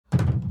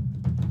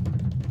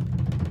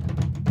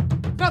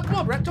come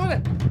on, Brett, join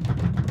it.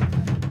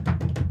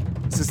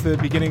 Is this the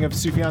beginning of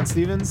Sufjan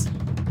Stevens?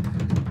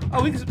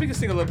 Oh, we can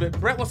sing a little bit.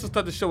 Brett wants to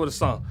start the show with a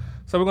song,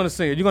 so we're gonna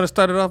sing it. You gonna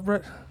start it off,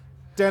 Brett?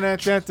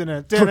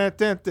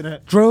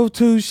 Drove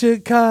to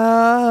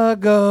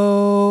Chicago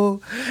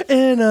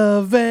in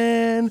a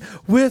van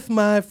with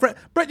my friend.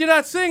 Brett, you're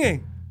not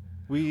singing.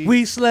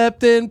 We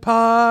slept in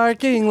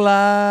parking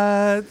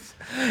lots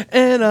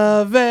in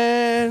a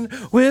van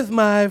with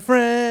my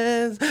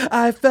friends.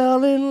 I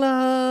fell in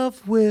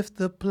love with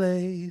the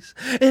place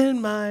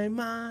in my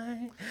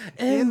mind.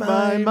 In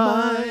my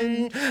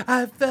mind,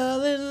 I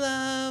fell in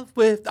love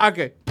with.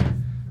 Okay,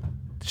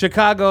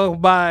 Chicago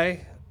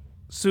by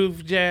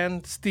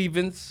Sufjan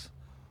Stevens,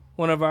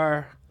 one of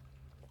our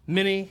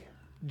many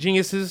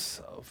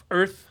geniuses of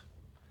Earth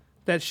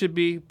that should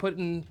be put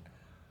in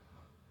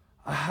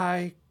a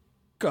high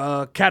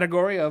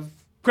category of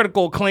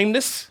critical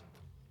acclaimness.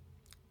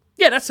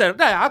 Yeah, that's it.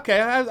 Yeah,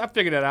 okay, I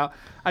figured that out.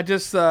 I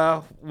just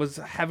was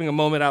having a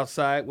moment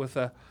outside with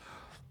some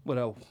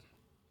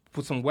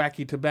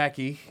wacky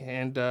tobacco,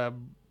 and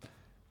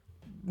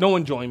no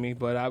one joined me,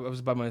 but I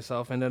was by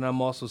myself. And then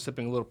I'm also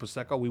sipping a little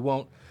Prosecco. We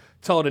won't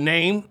tell the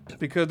name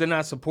because they're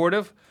not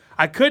supportive.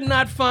 I could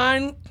not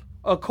find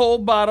a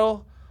cold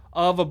bottle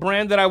of a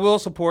brand that I will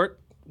support,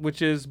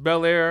 which is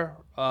Bel Air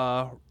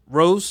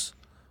Rose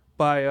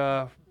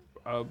by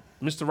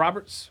Mr.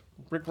 Roberts,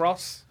 Rick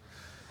Ross.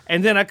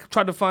 And then I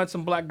tried to find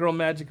some Black Girl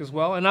Magic as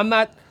well. And I'm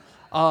not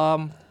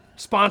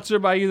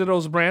sponsored by either of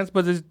those brands,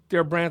 but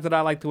they're brands that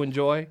I like to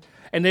enjoy.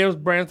 And they're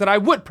brands that I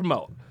would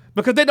promote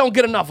because they don't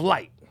get enough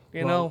light,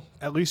 you know?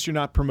 At least you're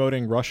not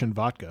promoting Russian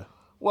vodka.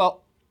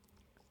 Well,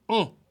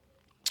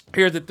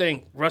 here's the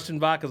thing. Russian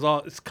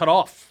vodka it's cut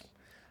off.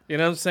 You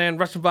know what I'm saying?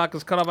 Russian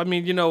vodka's cut off. I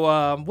mean, you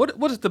know,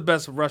 what is the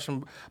best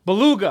Russian?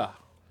 Beluga.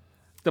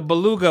 The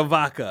Beluga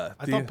vodka.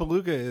 I thought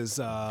Beluga is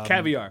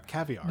caviar.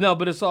 Caviar. No,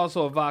 but it's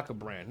also a vodka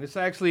brand. It's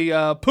actually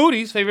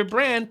Pootie's favorite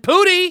brand.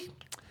 Pootie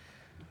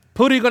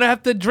gonna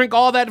have to drink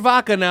all that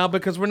vodka now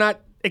because we're not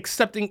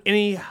accepting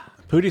any.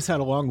 Pootie's had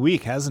a long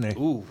week, hasn't he?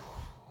 Ooh.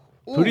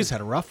 Pootie's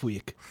had a rough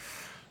week.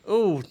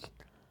 Ooh.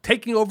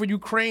 Taking over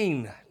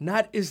Ukraine,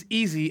 not as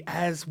easy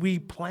as we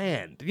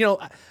planned. You know,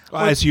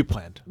 as you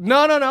planned.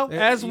 No.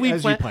 As you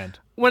planned.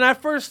 When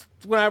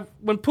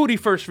Pootie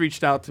first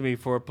reached out to me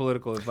for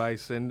political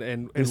advice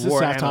and is this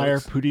war satire?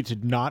 analysts. Pootie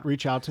did not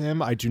reach out to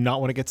him. I do not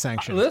want to get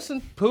sanctioned.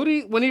 Listen,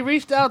 Pootie, when he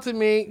reached out to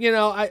me, you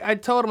know, I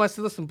told him, I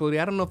said, listen, Pootie,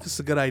 I don't know if this is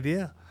a good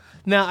idea.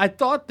 Now, I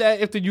thought that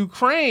if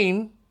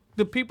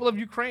the people of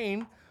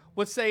Ukraine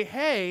would say,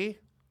 hey,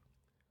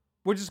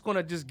 we're just going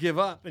to just give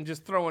up and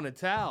just throw in a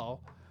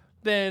towel,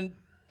 then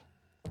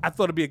I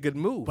thought it'd be a good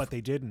move. But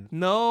they didn't.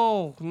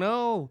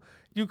 No.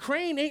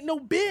 Ukraine ain't no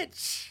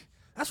bitch.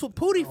 That's what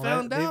Pootie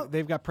found out.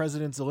 They've got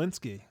President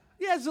Zelensky.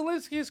 Yeah,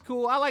 Zelensky is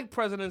cool. I like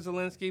President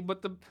Zelensky,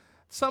 but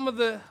some of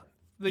the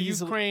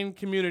Ukraine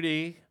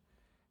community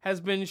has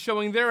been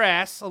showing their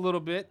ass a little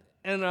bit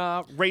in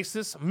a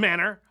racist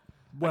manner.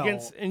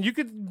 And you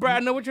could, Brad, I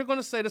know what you're going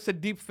to say. That's a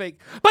deep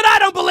fake. But I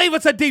don't believe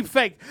it's a deep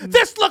fake.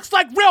 This looks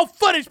like real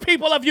footage,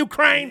 people of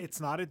Ukraine. It's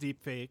not a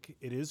deep fake.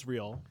 It is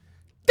real.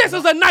 This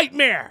is a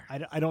nightmare.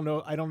 I don't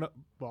know.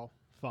 Well,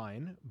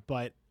 fine.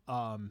 But,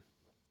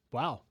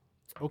 wow.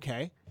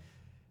 Okay.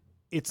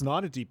 It's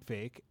not a deep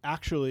fake.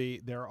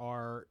 Actually, there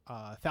are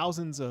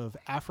thousands of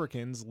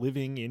Africans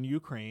living in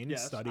Ukraine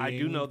studying I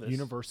do know this.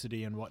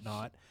 University and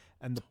whatnot.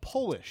 And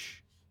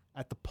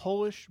at the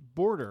Polish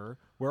border,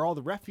 where all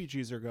the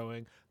refugees are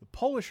going, the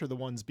Polish are the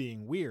ones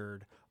being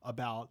weird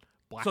about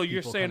black people. So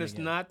you're saying it's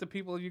in. not the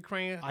people of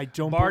Ukraine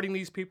barring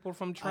these people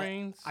from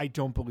trains? I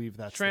don't believe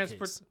that's the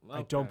case. Okay.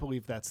 I don't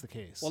believe that's the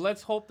case. Well,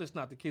 let's hope that's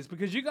not the case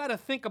because you got to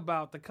think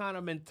about the kind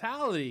of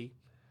mentality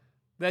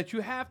that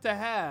you have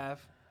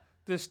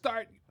to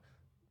start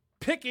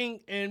picking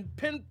and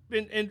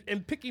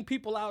picking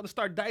people out and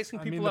start dicing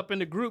people up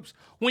into groups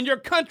when your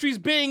country's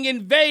being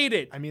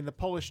invaded. I mean, the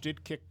Polish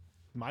did kick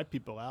my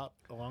people out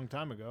a long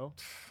time ago.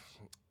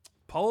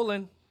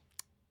 Poland,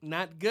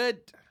 not good.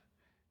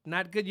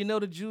 Not good. You know,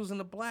 the Jews and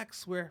the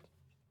blacks, we're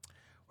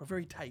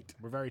very tight.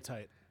 We're very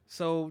tight.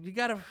 So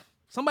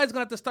somebody's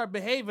going to have to start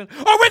behaving,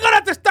 or we're going to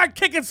have to start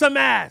kicking some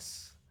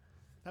ass.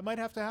 That might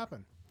have to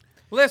happen.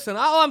 Listen,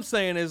 all I'm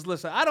saying is,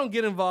 I don't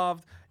get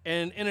involved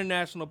in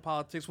international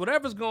politics.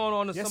 Whatever's going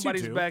on in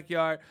somebody's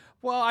backyard,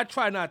 well, I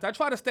try not to. I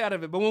try to stay out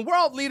of it. But when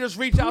world leaders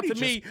reach out to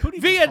me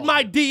via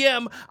my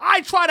DM,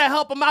 I try to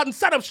help them out and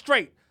set them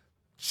straight.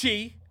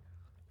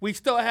 We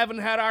still haven't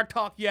had our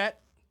talk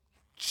yet.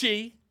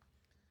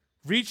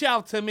 Reach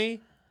out to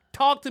me.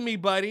 Talk to me,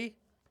 buddy.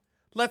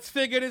 Let's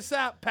figure this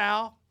out,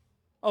 pal.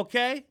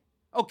 Okay?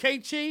 Okay,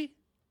 Chi?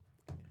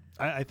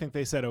 I think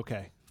they said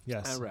okay.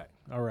 Yes.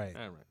 All right.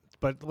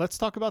 But let's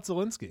talk about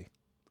Zelensky.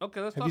 Okay,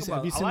 let's talk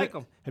about it. I like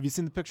him. Have you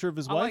seen the picture of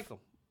his wife? wife?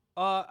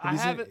 I like him. I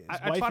haven't.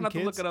 I try not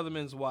to look at other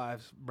men's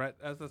wives, Brett.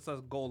 That's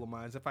a goal of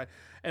mine.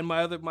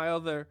 My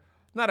other,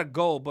 not a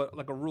goal, but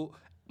like a rule.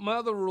 My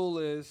other rule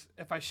is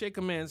if I shake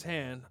a man's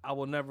hand, I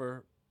will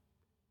never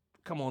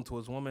come on to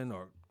his woman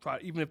or try,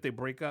 even if they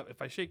break up.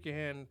 If I shake your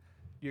hand,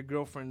 your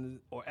girlfriend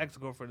or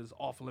ex-girlfriend is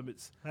off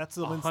limits. That's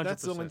 100%.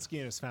 that's Zelensky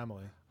and his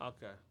family.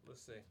 Okay,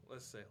 let's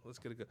see. Let's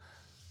get a good.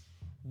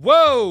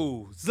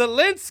 Whoa,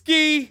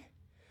 Zelensky.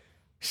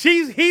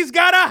 He's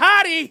got a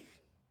hottie.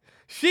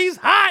 She's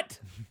hot.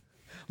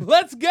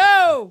 Let's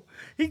go.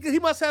 He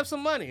must have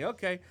some money.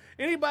 Okay.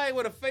 Anybody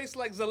with a face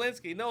like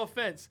Zelensky, no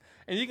offense,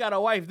 and you got a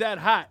wife that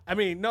hot. I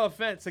mean, no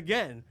offense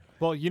again.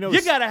 Well, you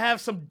gotta have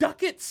some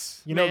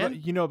ducats. You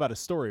know about his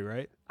story,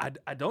 right?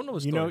 I don't know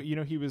his story. You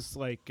know he was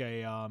like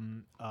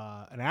an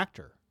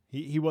actor.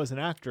 He was an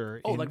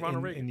actor. Like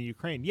Ronald Reagan in the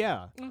Ukraine.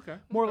 Yeah. Okay.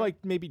 More like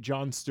maybe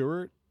Jon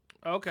Stewart.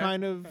 Okay.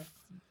 Kind of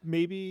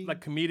maybe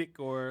like comedic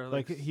or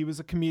like he was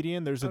a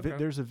comedian. There's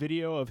a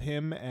video of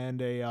him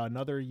and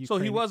another Ukrainian. So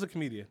he was a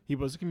comedian. He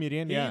was a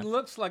comedian. Yeah. He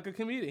looks like a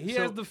comedian. He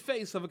has the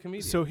face of a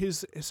comedian. So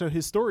his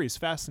story is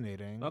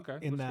fascinating. Okay.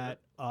 In that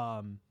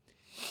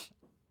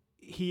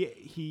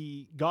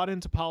he got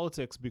into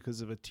politics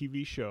because of a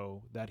TV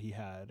show that he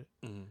had,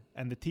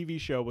 and the TV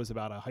show was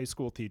about a high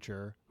school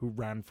teacher who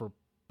ran for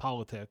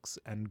politics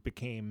and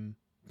became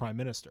prime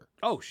minister.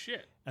 Oh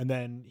shit! And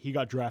then he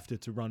got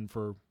drafted to run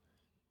for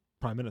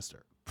prime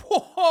minister.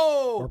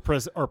 Whoa!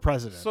 Or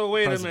president. So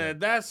wait a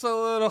minute, that's a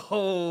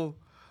little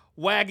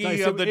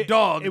waggy of the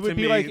dog. It would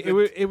be like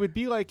it would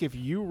be like if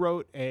you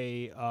wrote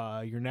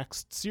your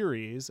next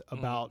series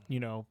about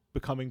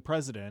becoming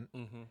president,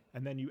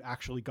 and then you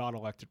actually got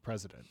elected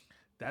president.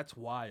 That's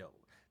wild.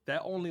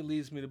 That only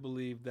leads me to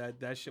believe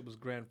that shit was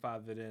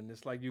grandfathered in.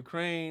 It's like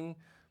Ukraine,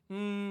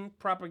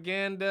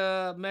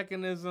 propaganda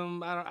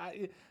mechanism.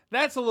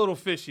 That's a little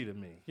fishy to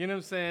me. You know what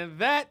I'm saying?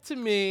 That to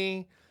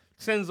me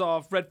sends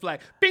off red flag.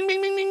 Bing,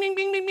 bing, bing, bing, bing,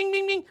 bing, bing, bing,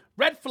 bing, bing.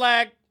 Red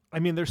flag. I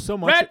mean, there's so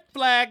much. Red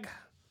flag.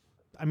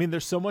 I mean,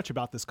 there's so much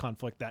about this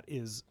conflict that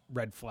is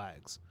red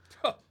flags.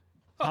 How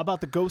about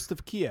the ghost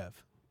of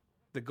Kiev?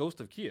 The ghost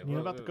of Kiev. You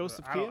know about the ghost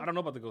of Kiev? I don't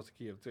know about the ghost of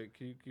Kiev.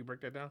 Can you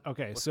break that down?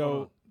 Okay,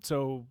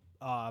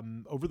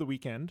 over the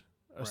weekend,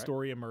 a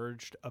story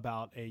emerged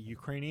about a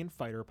Ukrainian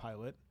fighter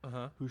pilot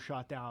who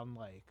shot down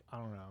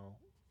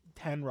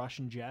 10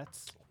 Russian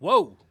jets.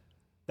 Whoa.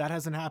 That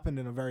hasn't happened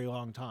in a very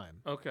long time.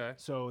 Okay.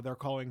 So they're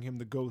calling him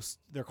the ghost.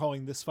 They're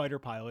calling this fighter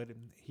pilot,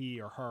 and he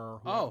or her,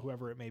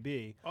 whoever it may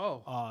be,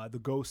 the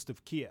ghost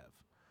of Kiev.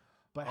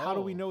 But how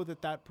do we know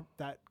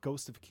that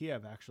ghost of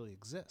Kiev actually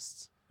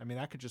exists? I mean,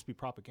 that could just be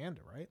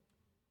propaganda, right?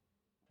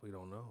 We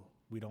don't know.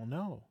 We don't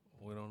know.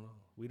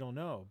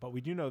 But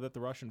we do know that the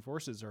Russian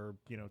forces are,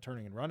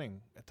 turning and running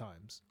at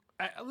times.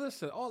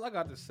 Listen, all I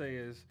got to say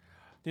is,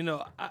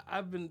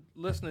 I've been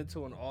listening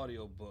to an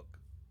audiobook.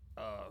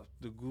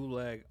 The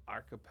Gulag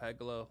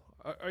Archipelago.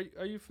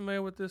 Are you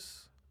familiar with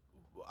this?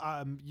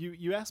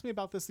 You asked me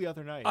about this the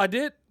other night. I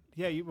did.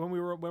 Yeah, when we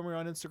were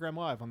on Instagram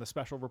Live on the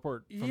special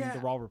report from the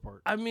Raw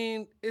Report. I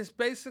mean, it's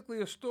basically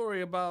a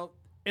story about,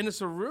 and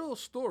it's a real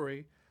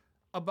story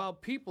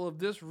about people of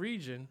this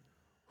region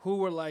who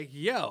were like,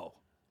 "Yo,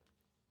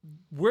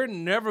 we're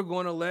never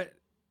going to let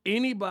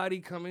anybody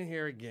come in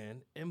here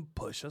again and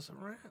push us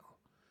around."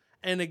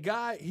 And the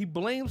guy, he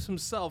blames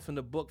himself in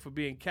the book for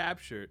being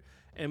captured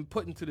and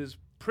put into this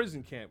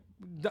prison camp.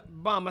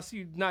 Bomb, I see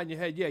you nodding your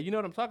head. Yeah, you know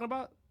what I'm talking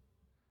about?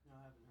 No,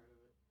 I haven't heard of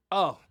it.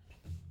 Oh,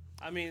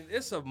 I mean,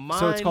 it's a mind...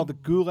 So it's called the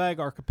Gulag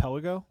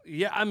Archipelago?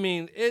 Yeah, I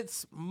mean,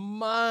 it's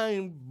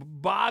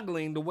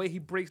mind-boggling the way he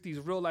breaks these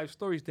real-life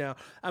stories down.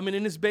 I mean,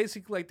 and it's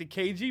basically like the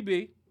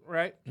KGB,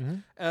 right? Mm-hmm.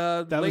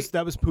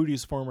 That was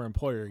Putin's former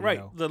employer,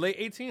 right, the late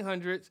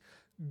 1800s,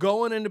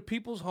 going into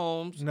people's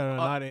homes. No,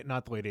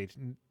 not the late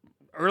 1800s.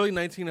 Early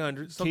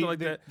 1900s, something like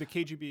that. The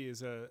KGB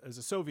is a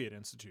Soviet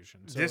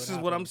institution. So this is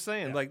what I'm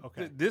saying. Yeah,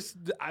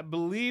 I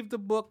believe the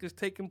book is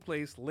taking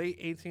place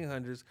late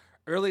 1800s,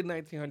 early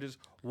 1900s,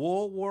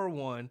 World War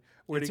I.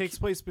 It takes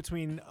place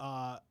between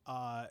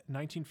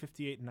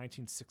 1958 and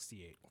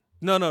 1968.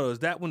 No. Is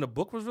that when the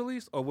book was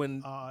released or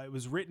when? It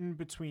was written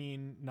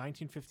between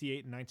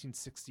 1958 and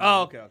 1968.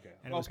 Oh, okay.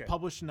 And it was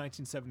published in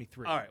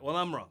 1973. All right. Well,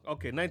 I'm wrong.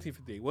 Okay,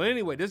 1958. Well,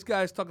 anyway, this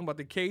guy's talking about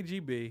the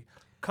KGB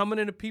coming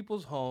into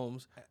people's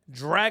homes,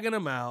 dragging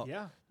them out.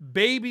 Yeah.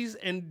 Babies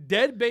and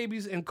dead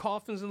babies in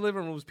coffins in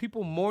living rooms,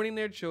 people mourning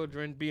their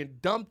children, being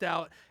dumped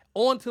out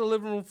onto the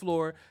living room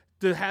floor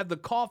to have the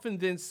coffin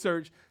then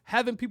searched,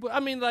 having people,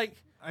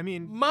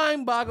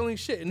 mind-boggling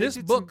shit. And this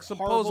book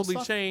supposedly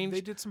changed.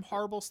 They did some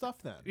horrible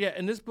stuff then. Yeah,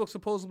 and this book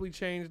supposedly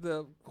changed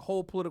the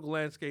whole political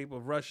landscape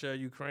of Russia,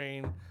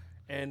 Ukraine,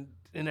 and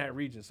in that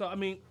region. So, I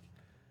mean,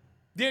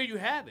 there you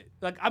have it.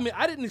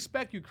 I didn't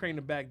expect Ukraine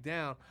to back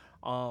down.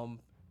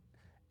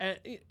 And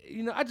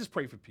I just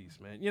pray for peace,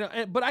 man.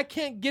 But I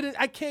can't get it.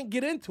 I can't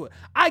get into it.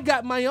 I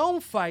got my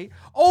own fight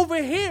over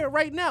here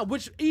right now,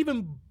 which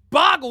even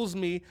boggles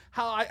me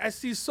how I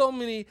see so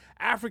many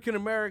African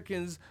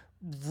Americans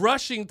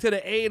rushing to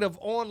the aid of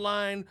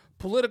online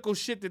political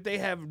shit that they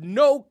have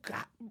no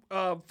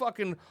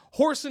fucking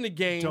horse in the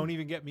game. Don't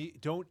even get me.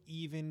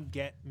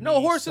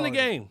 No horse in the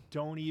game.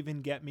 Don't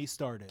even get me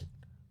started.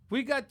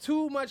 We got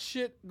too much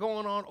shit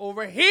going on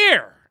over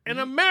here in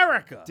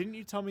America. Didn't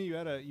you tell me you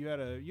had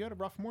a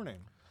rough morning?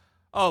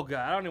 Oh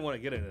God, I don't even want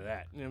to get into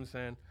that. You know what I'm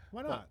saying?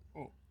 Why not?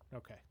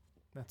 Okay.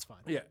 That's fine.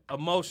 Yeah,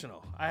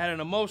 emotional. I had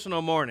an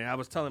emotional morning. I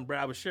was telling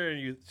Brett, I was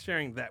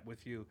sharing that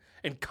with you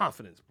in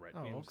confidence, Brett.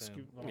 Oh, You know what I'm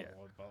saying?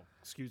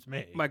 excuse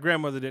me. My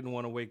grandmother didn't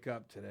want to wake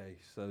up today,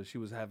 so she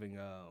was having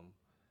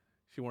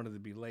she wanted to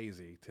be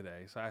lazy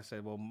today. So I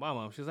said, "Well, my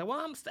mom," she's like, "Well,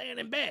 I'm staying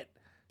in bed."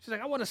 She's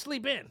like, "I want to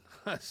sleep in."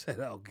 I said,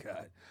 "Oh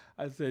God."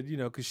 I said,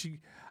 because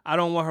I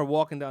don't want her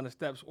walking down the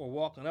steps or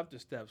walking up the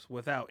steps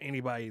without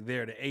anybody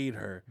there to aid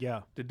her.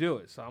 Yeah. To do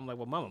it. So I'm like,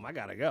 "Well, Mom, I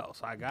gotta go.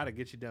 So I gotta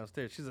get you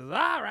downstairs." She says,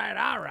 "All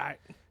right."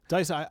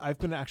 Dice, I've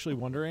been actually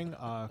wondering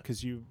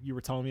because you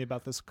were telling me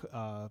about this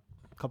a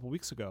couple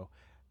weeks ago.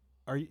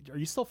 Are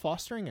you still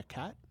fostering a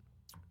cat?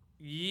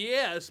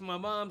 Yeah, it's my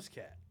mom's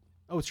cat.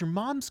 Oh, it's your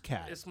mom's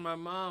cat. It's my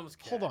mom's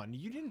cat. Hold on,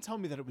 you didn't tell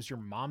me that it was your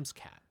mom's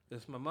cat.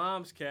 It's my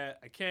mom's cat.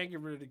 I can't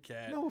get rid of the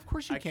cat. No, of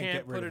course you can't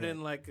get rid of it. I can't put it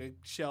in like a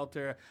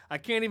shelter. I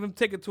can't even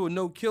take it to a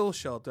no-kill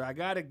shelter. I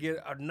got to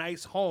get a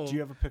nice home. Do you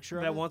have a picture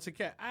of it? That wants a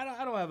cat? I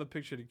don't have a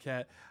picture of the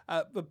cat,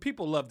 but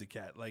people love the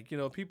cat. Like,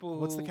 people.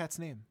 What's the cat's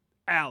name?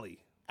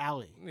 Allie.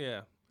 Allie.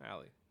 Yeah,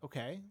 Allie.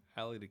 Okay.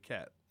 Allie the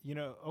cat.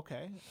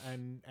 Okay.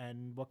 And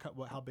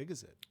how big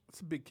is it?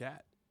 It's a big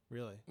cat.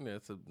 Really? Yeah,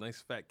 it's a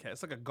nice fat cat.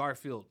 It's like a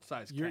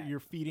Garfield-sized cat.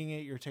 You're feeding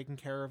it. You're taking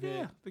care of it.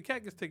 Yeah, the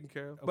cat gets taken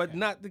care of, Okay. but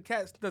not the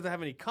cat doesn't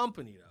have any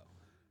company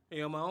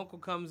though. My uncle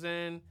comes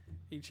in.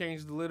 He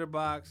changes the litter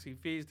box. He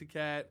feeds the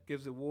cat,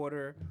 gives it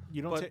water.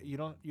 You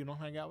don't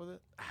hang out with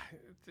it?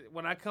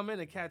 When I come in,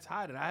 the cat's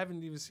hiding. I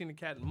haven't even seen the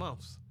cat in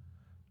months.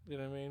 You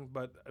know what I mean?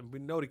 But we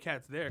know the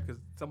cat's there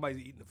because somebody's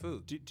eating the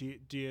food.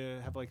 Do you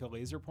have like a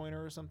laser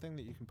pointer or something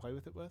that you can play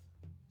with it with?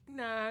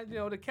 Nah,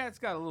 the cat's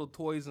got little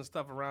toys and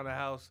stuff around the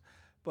house,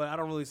 but I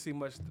don't really see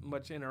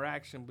much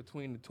interaction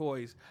between the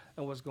toys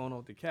and what's going on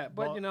with the cat.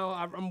 But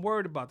I'm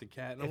worried about the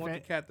cat, and I want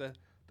the cat to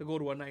go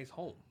to a nice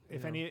home.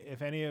 If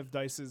any of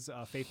Dice's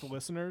faithful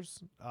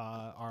listeners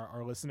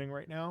are listening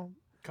right now,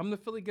 come to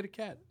Philly, get a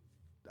cat.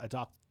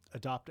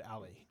 Adopt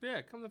Allie.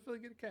 Yeah, come to Philly,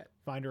 get a cat.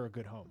 Find her a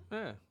good home.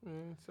 Yeah,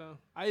 so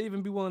I'd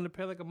even be willing to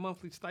pay like a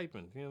monthly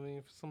stipend. You know what I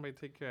mean? For somebody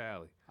to take care of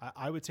Allie.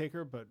 I would take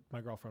her, but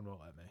my girlfriend won't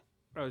let me.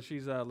 Oh,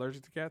 she's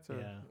allergic to cats? Or?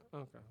 Yeah.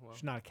 Okay. Well,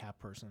 she's not a cat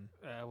person.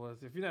 Well,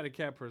 if you're not a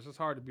cat person, it's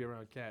hard to be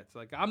around cats.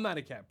 Like, I'm not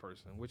a cat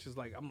person, which is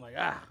like, I'm like,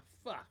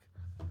 fuck.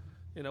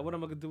 What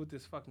am I going to do with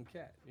this fucking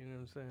cat? You know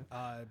what I'm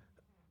saying?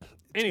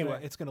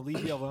 Anyway. It's going to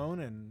leave you alone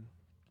and,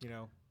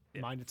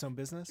 mind its own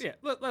business? Yeah.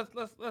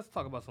 Let's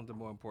talk about something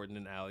more important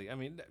than Allie. I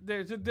mean,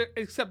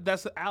 except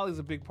Allie's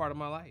a big part of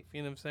my life.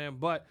 You know what I'm saying?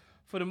 But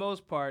for the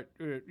most part,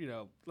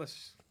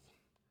 let's...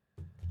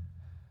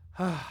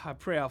 I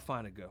pray I'll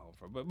find a good home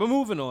for her. But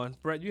moving on,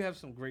 Brett, you have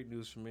some great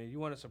news for me. You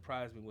want to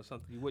surprise me with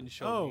something you wouldn't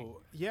show me.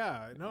 Oh,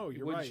 yeah. No, you're right.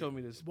 You wouldn't show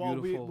me this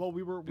beautiful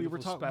we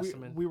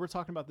were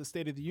talking about the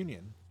State of the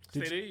Union.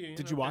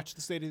 Did you watch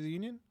the State of the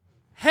Union?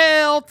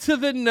 Hell to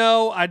the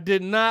no. I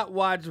did not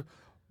watch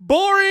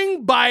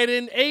Boring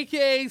Biden,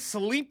 a.k.a.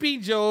 Sleepy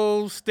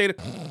Joe's State of...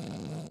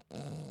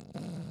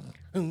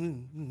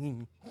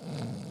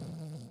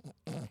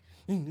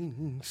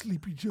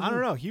 Sleepy Joe. I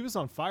don't know. He was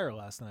on fire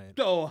last night.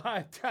 No,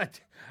 I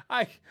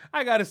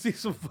got to see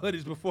some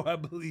footage before I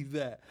believe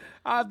that.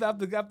 I have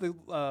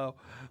to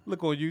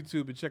look on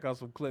YouTube and check out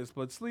some clips.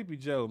 But Sleepy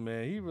Joe,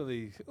 man, he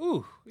really,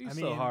 he's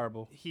so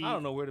horrible. I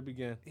don't know where to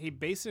begin. He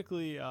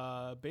basically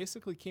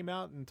came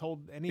out and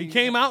told any. He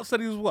came out, said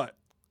he was what?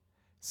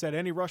 Said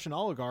any Russian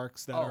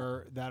oligarchs that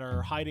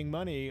are hiding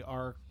money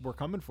we're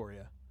coming for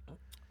you.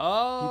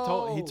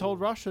 Oh, he told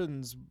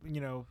Russians,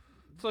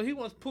 So he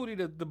wants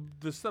Putin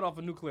to set off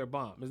a nuclear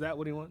bomb. Is that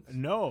what he wants?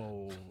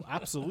 No,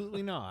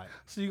 absolutely not.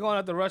 So you're going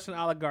after Russian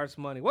oligarchs'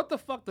 money. What the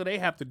fuck do they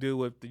have to do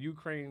with the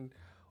Ukraine?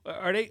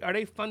 Are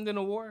they funding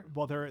a war?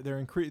 Well,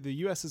 the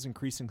U.S. is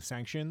increasing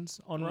sanctions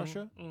on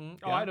Russia. Mm-hmm.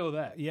 Yeah. Oh, I know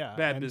that. Yeah,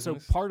 bad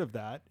business. So part of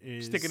that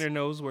is sticking their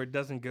nose where it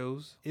doesn't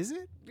goes. Is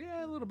it?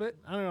 Yeah, a little bit.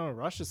 I don't know.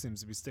 Russia seems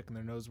to be sticking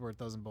their nose where it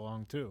doesn't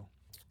belong too.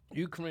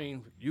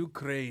 Ukraine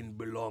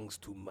belongs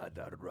to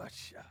Mother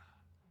Russia.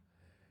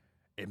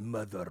 And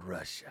Mother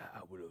Russia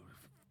will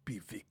be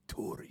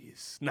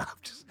victorious. No,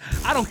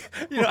 I don't.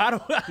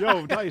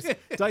 Yo,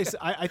 Dice.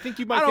 I think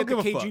you might get the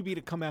KGB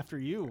to come after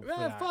you.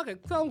 Yeah, fuck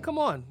it. Tell them, come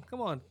on. You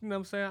know what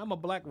I'm saying? I'm a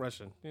black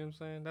Russian. You know what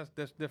I'm saying?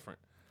 That's different.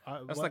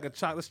 That's like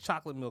that's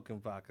chocolate milk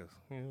and vodka.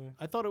 You know what I mean?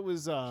 I thought it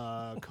was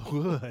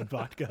Kahlua and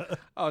vodka.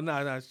 Oh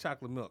no, it's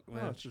chocolate milk,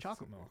 man. Oh, it's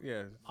chocolate milk.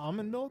 Yeah.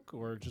 Almond milk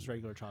or just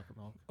regular chocolate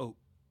milk?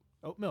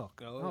 Oat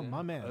milk. Oh,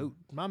 my man. Oat.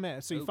 My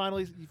man. So you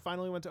finally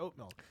went to oat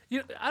milk.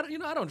 I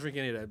don't drink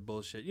any of that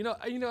bullshit. You know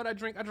what I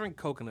drink? I drink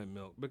coconut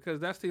milk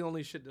because that's the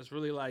only shit that's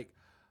really like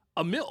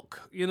a milk.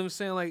 You know what I'm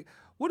saying? Like,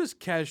 what is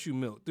cashew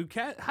milk?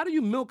 How do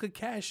you milk a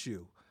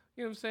cashew?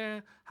 You know what I'm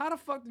saying? How the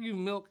fuck do you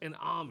milk an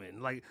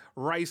almond? Like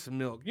rice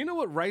milk. You know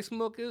what rice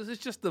milk is?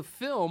 It's just the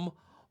film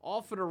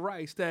off of the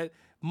rice that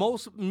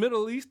most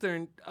Middle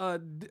Eastern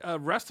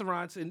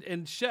restaurants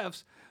and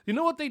chefs, you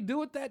know what they do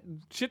with that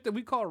shit that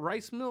we call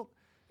rice milk?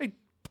 They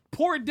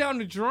pour it down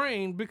the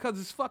drain because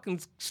it's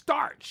fucking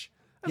starch.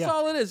 That's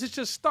all it is. It's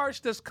just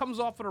starch that comes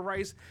off of the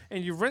rice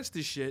and you rinse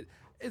the shit.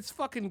 It's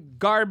fucking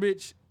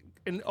garbage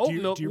and oat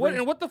milk.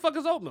 And what the fuck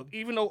is oat milk?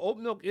 Even though oat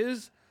milk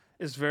is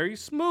It's very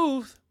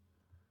smooth.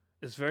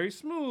 It's very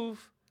smooth,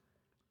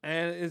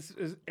 and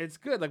it's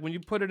good. Like when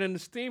you put it in the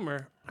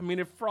steamer, I mean,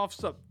 it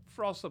froths up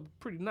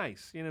pretty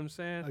nice. You know what I'm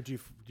saying? Do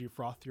you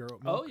froth your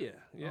oat milk? Oh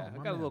yeah. I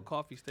got a little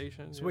coffee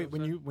station. So wait,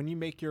 when you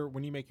make your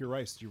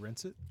rice, do you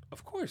rinse it?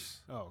 Of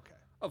course. Oh, okay.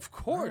 Of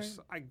course.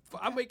 Right.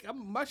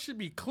 I should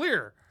be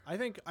clear. I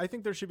think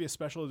there should be a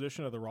special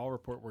edition of the Raw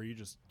Report where you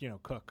just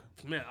cook.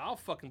 Man, I'll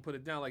fucking put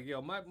it down like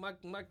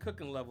my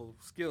cooking level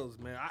skills,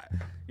 man.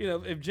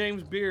 If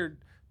James Beard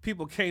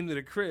people came to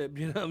the crib,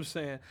 you know what I'm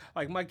saying?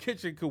 Like my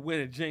kitchen could win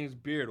a James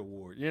Beard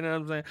award. You know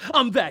what I'm saying?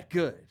 I'm that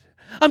good.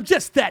 I'm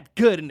just that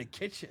good in the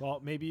kitchen. Well,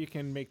 maybe you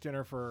can make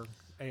dinner for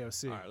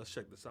AOC. All right, let's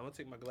check this out. I'm gonna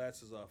take my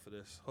glasses off for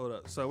this. Hold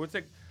up. So hold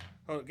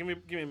on, give me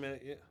a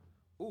minute.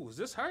 Yeah. Ooh, is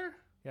this her?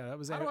 Yeah, that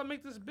was. How do I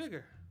make this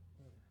bigger?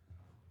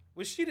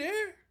 Was she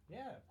there?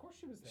 Yeah, of course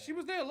she was there. She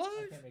was there live?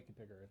 I can't make it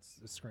bigger. It's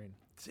the screen.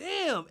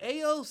 Damn,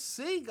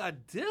 AOC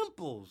got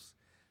dimples.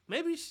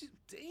 Maybe she's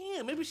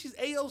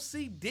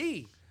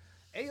AOCD.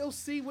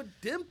 AOC with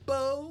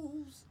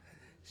dimples.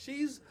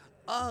 She's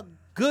a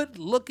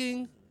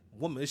good-looking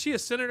woman. Is she a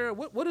senator?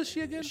 What is she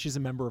again? She's a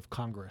member of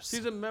Congress.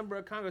 She's a member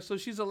of Congress, so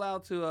she's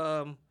allowed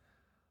to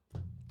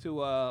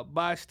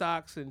buy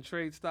stocks and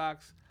trade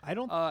stocks. I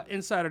don't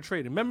insider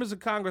trading. Members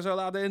of Congress are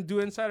allowed to do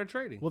insider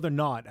trading. Well, they're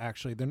not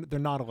actually. They're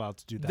not allowed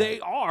to do that.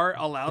 They are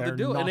allowed to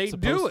do it, and they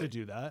do it. To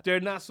do that. They're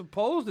not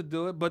supposed to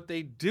do it, but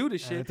they do the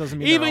shit. It doesn't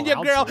mean even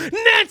your girl to.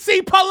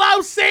 Nancy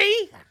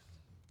Pelosi.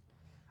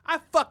 I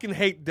fucking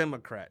hate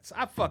Democrats.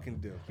 I fucking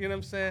do. You know what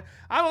I'm saying?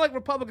 I don't like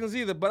Republicans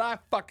either, but I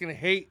fucking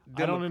hate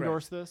Democrats. I don't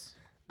endorse this.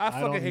 I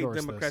fucking hate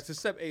Democrats,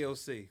 except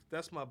AOC.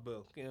 That's my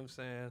boo. You know what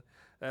I'm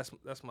saying?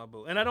 That's my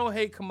boo. And I don't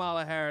hate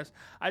Kamala Harris.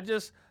 I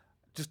just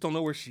don't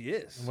know where she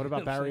is. And what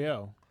about Barry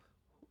O?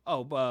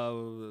 Oh,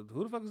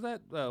 who the fuck is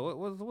that?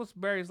 What's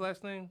Barry's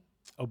last name?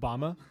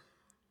 Obama.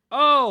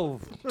 Oh,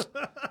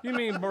 you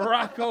mean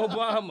Barack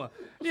Obama?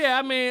 Yeah,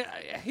 I mean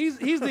he's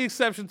the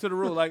exception to the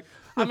rule. Like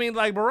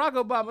Barack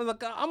Obama.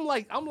 Look, I'm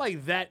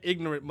like that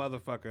ignorant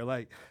motherfucker.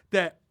 Like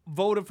that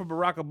voted for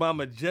Barack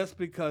Obama just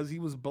because he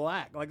was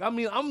black. Like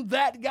I'm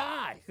that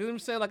guy. You know what I'm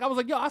saying? Like I was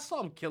like, yo, I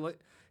saw him kill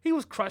it. He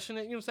was crushing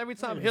it. You know what I'm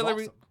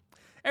saying?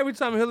 Every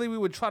time Hillary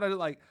would try to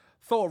like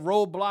throw a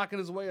roadblock in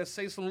his way or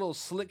say some little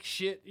slick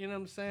shit. You know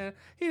what I'm saying?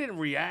 He didn't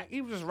react. He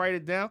would just write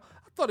it down.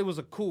 I thought he was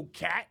a cool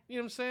cat. You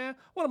know what I'm saying?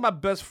 One of my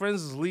best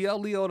friends is Leo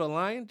the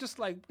Lion, just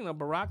like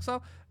Barack.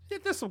 So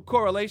there's some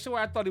correlation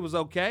where I thought he was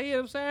okay. You know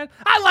what I'm saying?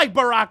 I like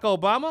Barack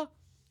Obama.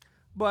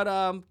 But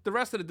the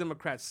rest of the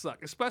Democrats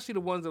suck, especially the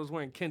ones that was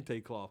wearing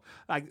kente cloth.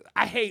 Like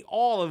I hate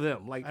all of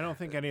them. Like I don't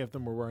think any of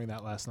them were wearing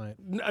that last night.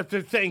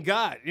 Thank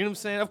God. You know what I'm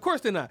saying? Of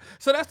course they're not.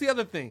 So that's the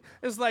other thing.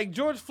 It's like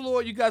George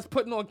Floyd, you guys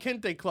putting on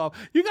kente cloth.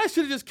 You guys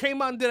should have just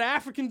came out and did an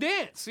African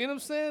dance. You know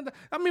what I'm saying?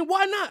 I mean,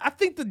 why not? I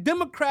think the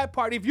Democrat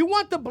Party, if you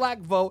want the black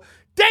vote,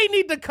 they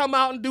need to come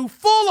out and do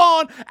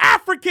full-on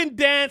African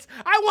dance.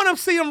 I want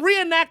to see them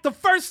reenact the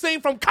first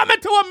scene from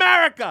Coming to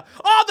America.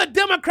 All the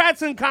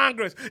Democrats in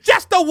Congress,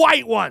 just the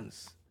white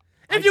ones.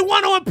 If you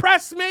want to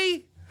impress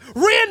me,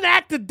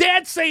 reenact the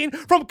dance scene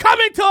from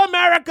Coming to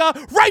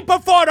America right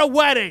before the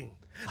wedding.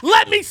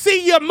 Let me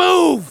see you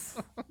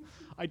move.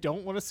 I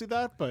don't want to see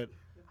that, but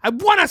I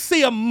want to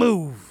see a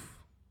move.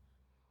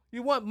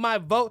 You want my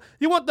vote?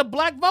 You want the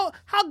black vote?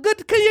 How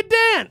good can you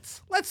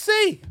dance? Let's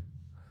see.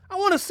 I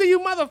want to see you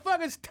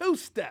motherfuckers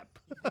two-step.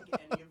 You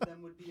think any of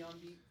them would be on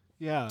beat?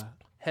 yeah.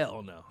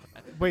 Hell no.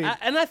 Wait.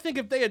 And I think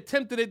if they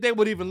attempted it, they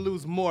would even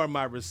lose more of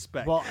my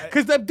respect. Well,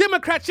 Because the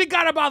Democrats, you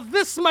got about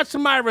this much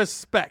of my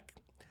respect.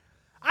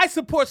 I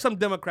support some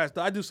Democrats,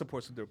 though. I do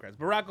support some Democrats.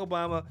 Barack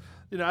Obama,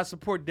 I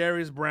support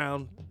Darius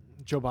Brown.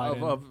 Joe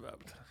Biden.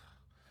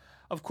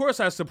 Of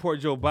course I support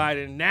Joe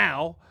Biden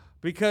now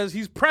because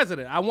he's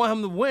president. I want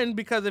him to win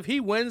because if he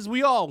wins,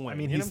 we all win. I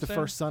mean, he's the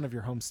first son of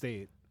your home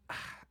state.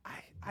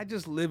 I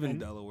just live in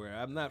Delaware.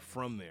 I'm not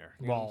from there.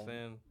 You know what I'm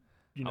saying?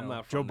 I'm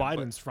not Joe from there,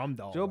 Biden's from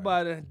Delaware. Joe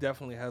Biden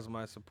definitely has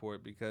my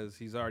support because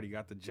he's already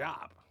got the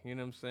job. You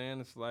know what I'm saying?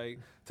 It's like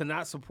to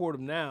not support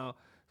him now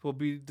will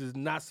be to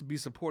not be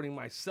supporting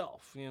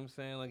myself. You know what I'm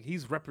saying? Like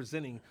he's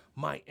representing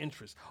my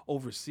interests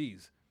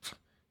overseas.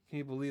 Can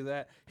you believe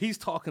that? He's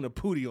talking to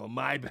Pootie on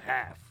my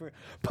behalf.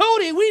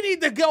 Pootie, we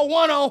need to go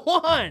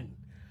one-on-one.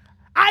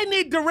 I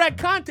need direct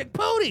contact.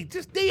 Pootie,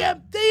 just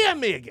DM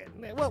me again.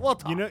 We'll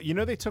talk. You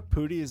know they took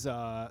Pootie's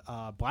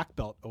black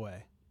belt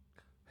away.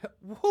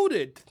 Who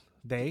did?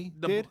 They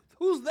did?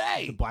 Who's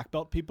they? The black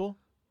belt people?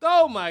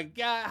 Oh my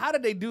God! How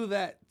did they do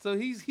that? So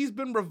he's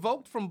been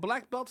revoked from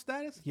black belt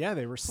status? Yeah,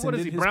 they rescinded. What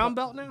is he? Brown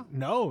belt now?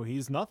 No,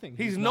 he's nothing.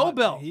 He's no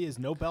belt. He is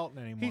no belt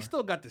anymore. He's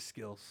still got the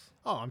skills.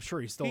 Oh, I'm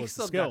sure he still has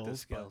the skills. Got the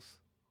skills.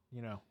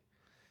 But,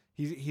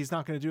 he's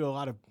not going to do a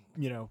lot of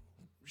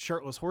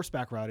shirtless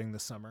horseback riding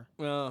this summer.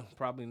 Well,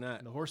 probably not.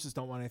 And the horses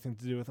don't want anything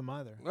to do with him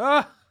either.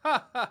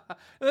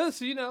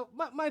 Listen,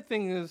 my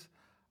thing is,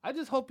 I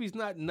just hope he's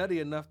not nutty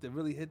enough to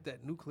really hit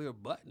that nuclear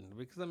button.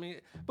 Because,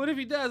 but if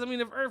he does,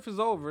 if Earth is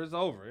over, it's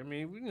over.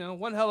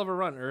 One hell of a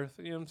run, Earth.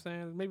 You know what I'm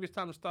saying? Maybe it's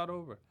time to start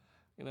over.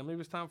 Maybe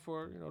it's time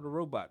for the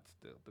robots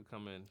to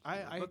come in.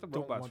 I Let the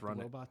don't robots want run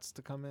the it. robots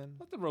to come in.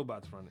 Let the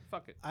robots run it.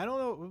 Fuck it. I don't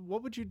know.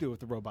 What would you do if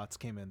the robots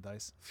came in,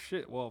 Dice?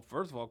 Shit. Well,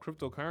 first of all,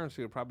 cryptocurrency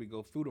would probably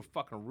go through the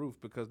fucking roof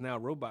because now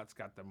robots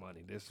got their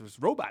money. There's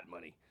robot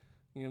money.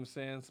 You know what I'm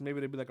saying? So maybe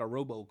they'd be like a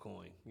robo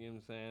coin. You know what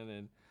I'm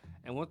saying?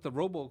 And once the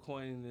robo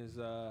coin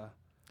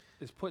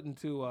is put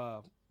into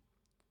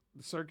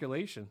the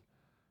circulation,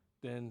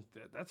 then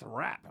that's a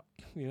wrap.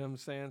 You know what I'm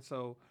saying?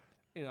 So,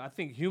 I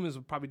think humans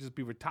would probably just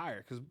be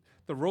retired because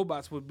the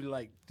robots would be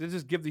like, they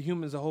just give the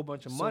humans a whole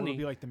bunch of So money. it would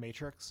be like the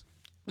Matrix?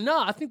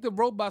 No, I think the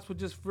robots would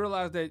just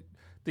realize that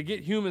to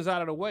get humans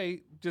out of the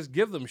way, just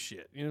give them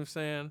shit. You know what I'm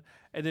saying?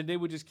 And then they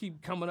would just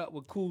keep coming up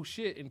with cool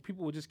shit, and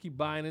people would just keep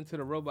buying into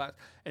the robots.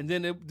 And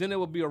then it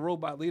would be a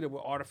robot leader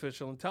with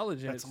artificial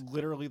intelligence. That's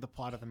literally the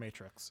plot of the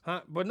Matrix.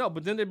 Huh?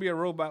 But then there'd be a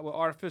robot with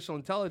artificial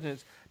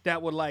intelligence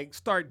that would like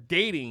start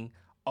dating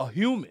a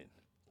human.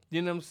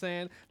 You know what I'm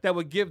saying? That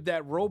would give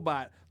that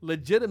robot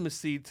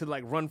legitimacy to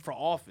like run for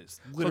office.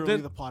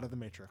 Literally the plot of the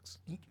Matrix.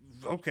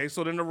 Okay,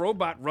 so then the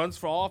robot runs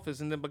for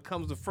office and then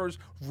becomes the first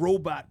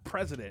robot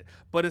president.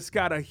 But it's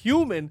got a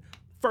human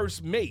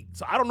first mate.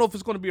 So I don't know if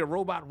it's going to be a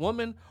robot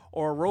woman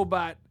or a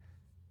robot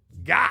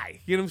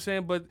guy. You know what I'm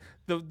saying? But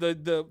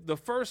the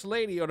first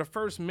lady or the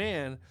first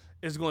man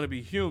is going to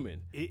be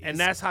human. And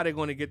that's how they're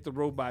going to get the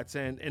robots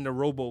in the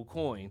robo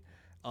coin.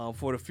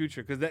 For the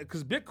future,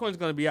 because Bitcoin's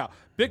going to be out.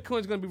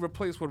 Bitcoin's going to be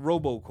replaced with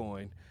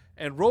RoboCoin,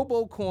 and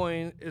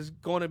RoboCoin is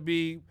going to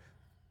be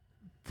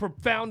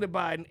founded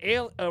by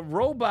a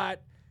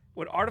robot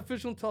with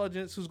artificial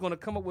intelligence who's going to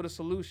come up with a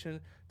solution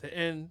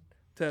to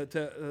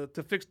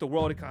fix the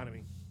world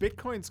economy.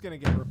 Bitcoin's going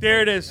to get replaced.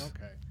 There it is.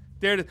 Okay.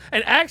 There it is.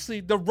 And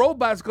actually, the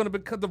robot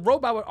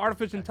with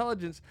artificial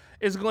intelligence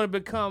is going to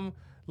become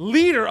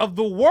leader of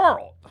the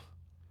world.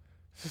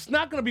 It's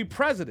not going to be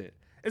president.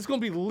 It's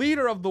going to be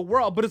leader of the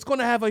world, but it's going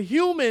to have a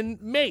human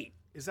mate.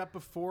 Is that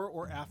before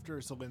or after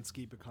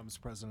Zelensky becomes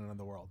president of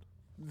the world?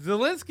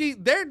 Zelensky,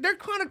 they're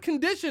kind of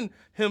conditioned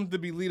him to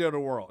be leader of the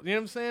world. You know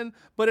what I'm saying?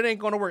 But it ain't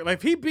going to work. Like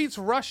if he beats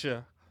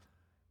Russia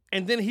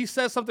and then he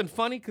says something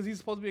funny because he's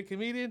supposed to be a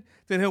comedian,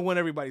 then he'll win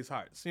everybody's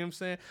hearts. You know what I'm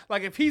saying?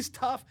 Like if he's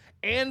tough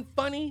and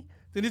funny,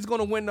 then he's going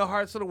to win the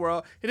hearts of the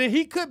world. And then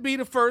he could be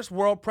the first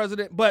world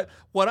president. But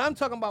what I'm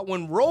talking about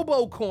when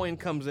RoboCoin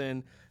comes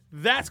in,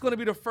 that's going to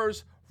be the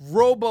first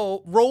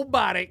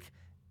robotic,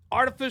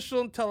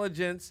 artificial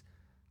intelligence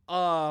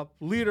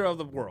leader of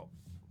the world.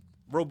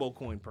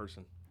 RoboCoin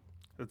person.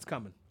 It's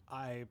coming.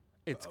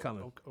 It's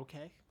coming.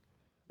 Okay.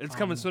 It's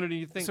coming sooner than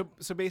you think.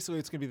 So basically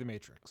it's going to be the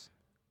Matrix.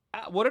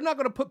 Well, they're not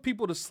going to put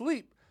people to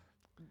sleep,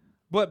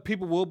 but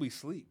people will be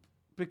asleep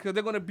because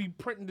they're going to be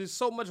printing this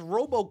so much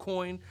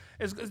RoboCoin.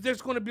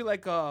 There's going to be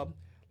like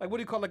what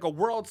do you call it? Like a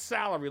world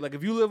salary. Like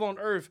if you live on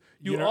Earth,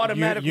 you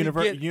automatically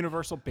get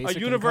universal basic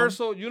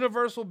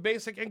universal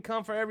basic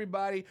income for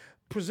everybody,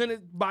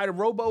 presented by the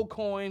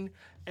RoboCoin,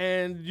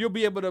 and you'll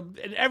be able to.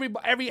 And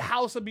every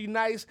house will be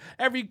nice.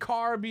 Every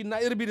car will be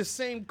nice. It'll be the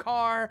same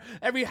car.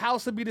 Every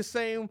house will be the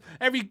same.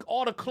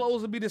 All the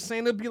clothes will be the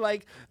same. It'll be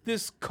like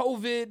this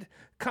COVID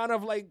kind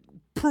of like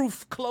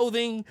proof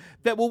clothing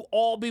that we'll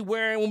all be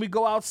wearing when we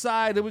go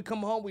outside. And we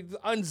come home, we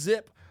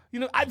unzip.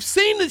 I've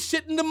seen this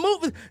shit in the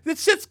movie.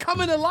 This shit's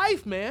coming to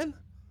life, man.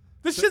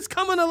 Shit's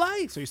coming to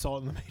life. So you saw it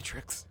in the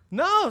Matrix?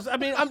 No, I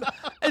mean,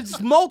 it's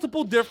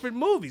multiple different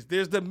movies.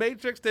 There's the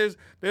Matrix. There's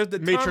the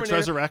Matrix Terminator.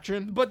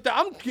 Resurrection. But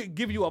I'm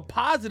give you a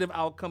positive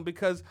outcome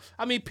because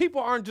I mean,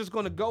 people aren't just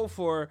going to go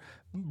for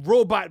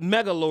robot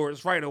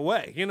megalords right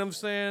away. You know what I'm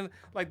saying?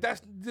 Like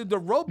the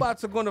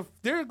robots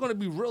they're going to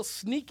be real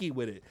sneaky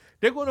with it.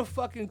 They're going to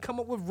fucking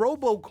come up with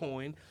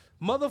RoboCoin.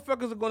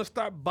 Motherfuckers are going to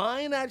start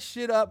buying that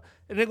shit up,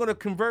 and they're going to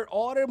convert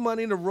all their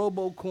money into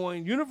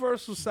RoboCoin,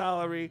 universal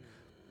salary,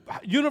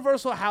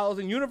 universal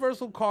housing,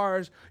 universal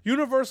cars,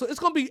 universal. It's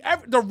going to be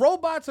the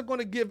robots are going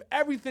to give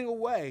everything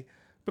away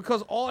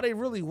because all they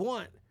really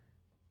want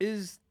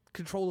is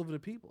control over the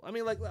people. I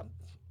mean, like,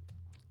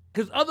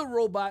 because other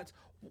robots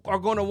are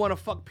going to want to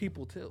fuck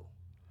people too.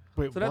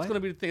 Wait, so that's going to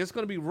be the thing. It's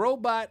going to be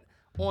robot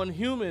on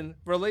human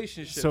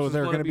relationships. So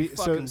they're going to be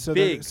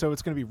big. So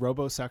it's going to be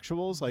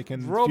robosexuals like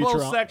in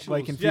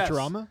Robosexuals,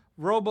 Futurama.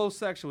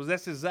 Robosexuals.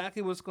 That's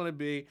exactly what it's going to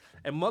be.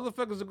 And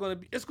motherfuckers are going to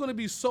be. It's going to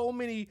be so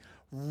many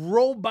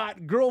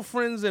robot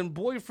girlfriends and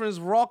boyfriends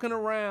walking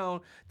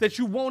around that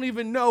you won't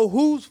even know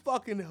who's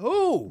fucking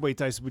who. Wait,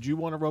 Dice, would you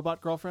want a robot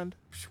girlfriend?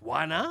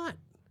 Why not?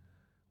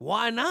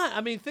 Why not?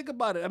 I mean, think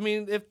about it. I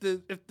mean,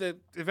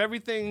 if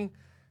everything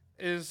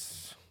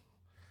is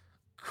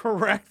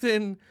correct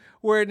and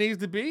where it needs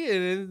to be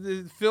and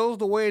it feels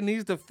the way it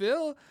needs to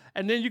feel,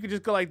 and then you can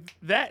just go like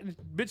that, and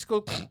bitch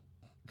go.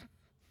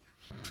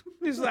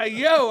 It's like,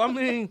 yo, I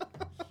mean,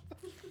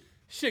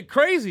 shit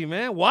crazy,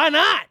 man. Why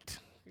not?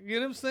 You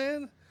know what I'm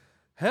saying?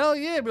 Hell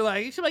yeah. Be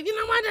like, she's like, you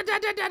know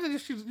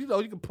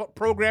what? You can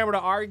program her to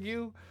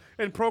argue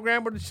and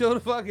program her to chill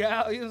the fuck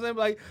out. You know what I'm saying?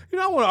 Like,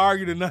 I want to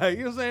argue tonight. You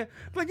know what I'm saying?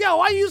 Like, yo,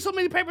 why you use so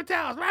many paper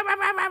towels? All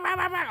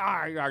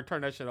right,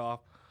 turn that shit off.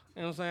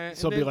 You know what I'm saying?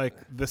 So it'll be like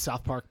the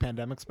South Park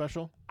pandemic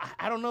special.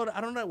 I don't know.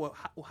 I don't know. Well,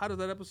 how does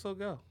that episode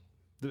go?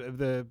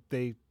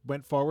 They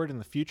went forward in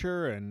the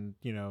future, and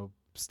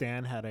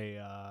Stan had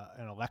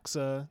an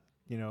Alexa,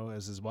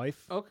 as his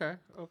wife. Okay.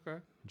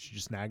 And she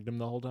just nagged him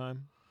the whole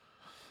time.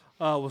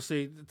 Well,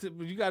 see,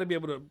 you got to be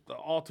able to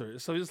alter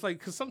it. So it's like,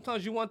 because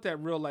sometimes you want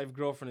that real life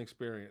girlfriend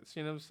experience.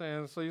 You know what I'm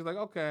saying? So you're like,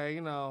 okay,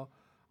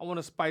 I want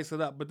to spice it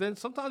up. But then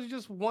sometimes you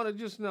just want to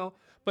just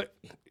But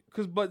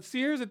see,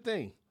 here's the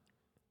thing.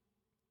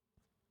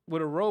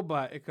 With a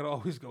robot, it could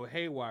always go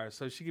haywire.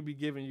 So she could be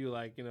giving you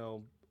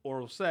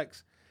oral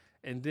sex.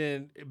 And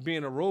then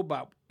being a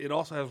robot, it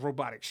also has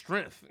robotic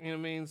strength. You know what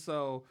I mean?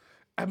 So,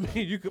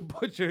 you could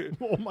put your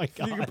you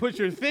could put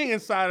your thing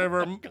inside of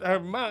her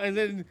mouth and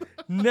then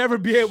never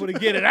be able to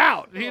get it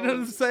out. You know what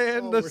I'm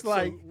saying? That's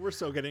we're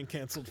so getting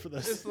canceled for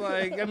this. It's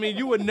like,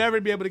 you would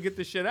never be able to get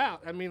this shit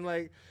out. And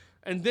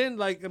then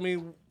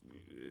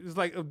it's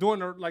like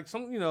doing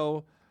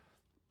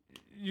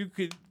you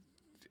could,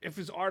 if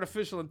it's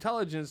artificial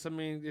intelligence.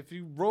 If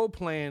you role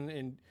playing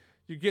and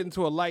you get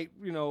into a light,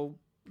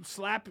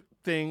 slap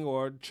thing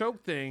or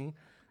choke thing,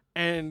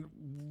 and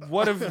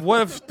what if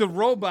the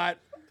robot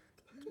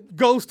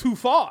goes too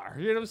far,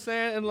 you know what I'm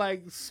saying,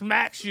 and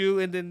smacks you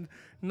and then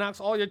knocks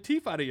all your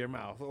teeth out of your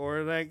mouth,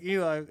 or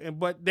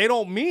but they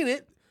don't mean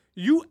it,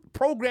 you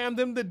program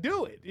them to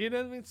do it, you know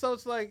what I mean? So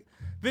it's like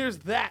there's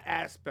that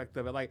aspect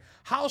of it.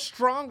 How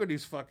strong are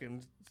these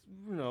fucking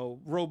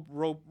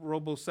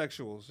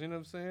robosexuals, you know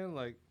what I'm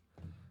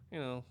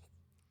saying?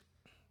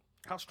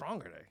 How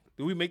strong are they?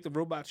 Do we make the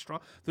robots strong?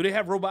 Do they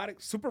have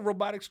super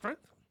robotic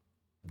strength?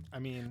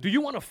 Do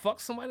you want to fuck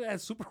somebody that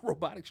has super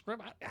robotic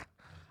strength?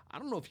 I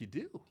don't know if you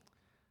do.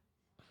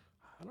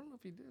 I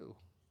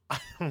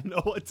don't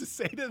know what to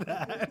say to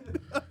that.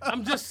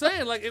 I'm just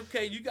saying,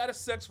 okay, you got a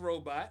sex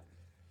robot.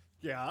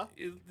 Yeah.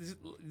 It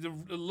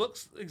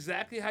looks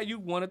exactly how you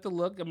want it to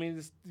look.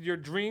 It's your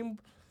dream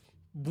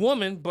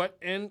woman, but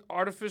an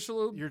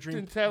artificial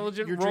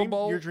intelligent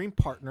robot. Your dream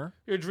partner.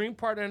 Your dream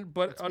partner,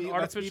 but an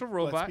artificial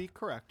robot. Let's be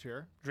correct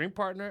here. Dream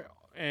partner,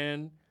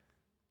 and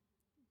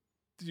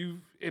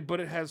but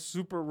it has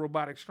super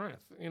robotic strength.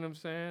 You know what I'm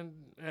saying?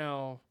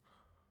 Now,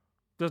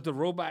 does the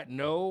robot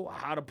know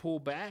how to pull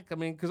back?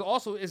 Because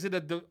also is it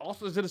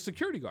a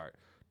security guard?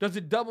 Does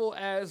it double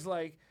as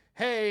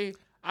hey,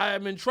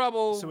 I'm in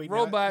trouble, so wait,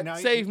 robot,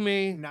 save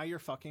me? Now you're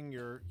fucking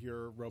your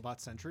robot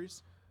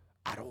sentries?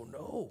 I don't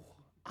know.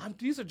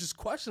 These are just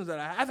questions that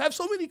I have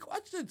so many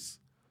questions.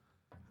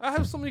 I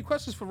have so many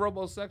questions for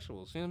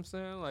robosexuals. You know what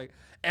I'm saying?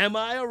 Am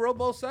I a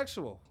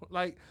robosexual?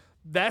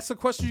 That's a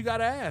question you got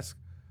to ask.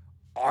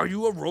 Are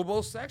you a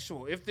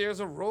robosexual? If there's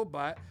a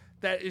robot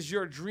that is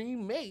your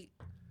dream mate,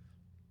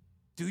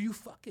 do you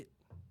fuck it?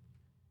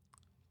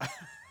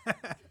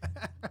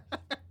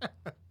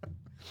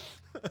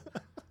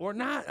 Or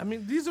not?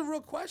 These are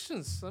real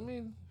questions.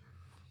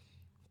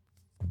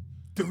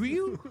 Do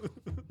you?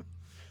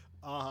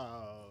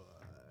 I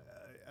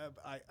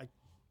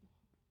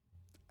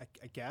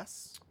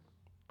guess.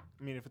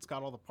 If it's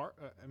got all the part,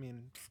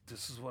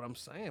 this is what I'm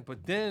saying.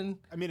 But then,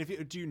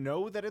 do you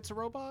know that it's a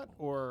robot,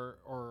 or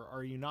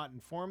are you not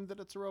informed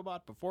that it's a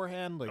robot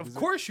beforehand? Of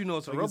course, you know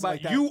it's a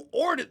robot. You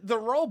ordered the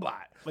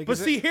robot. But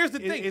see, here's the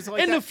thing: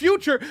 in the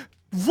future,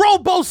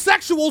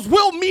 robosexuals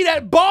will meet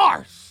at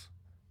bars.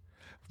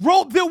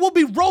 There will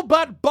be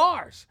robot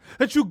bars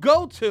that you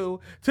go to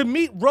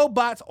meet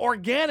robots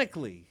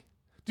organically.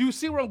 Do you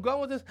see where I'm going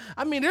with this?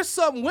 There's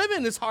some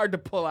women that's hard to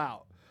pull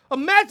out.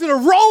 Imagine a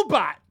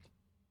robot.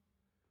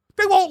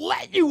 They won't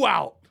let you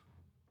out.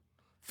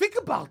 Think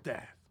about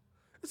that.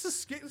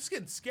 It's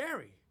getting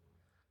scary.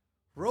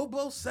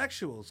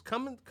 Robosexuals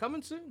coming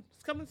soon.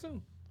 It's coming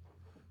soon.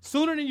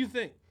 Sooner than you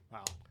think.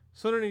 Wow.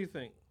 Sooner than you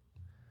think.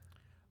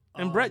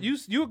 And Brett,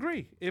 you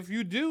agree. If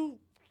you do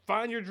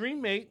find your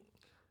dream mate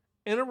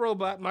in a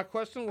robot, my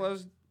question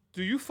was,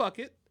 do you fuck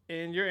it?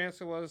 And your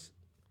answer was,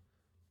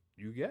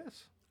 you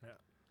guess. Yeah.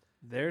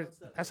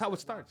 That's how it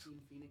starts.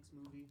 Phoenix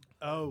movie?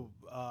 Oh,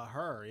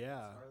 her,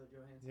 yeah. Scarlett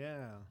Johansson.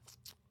 Yeah.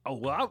 Oh,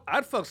 well,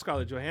 I'd fuck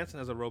Scarlett Johansson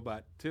as a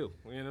robot, too.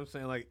 You know what I'm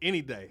saying?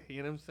 Any day.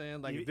 You know what I'm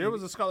saying? If there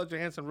was a Scarlett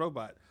Johansson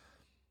robot,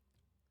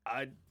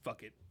 I'd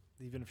fuck it.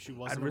 Even if she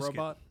wasn't a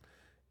robot?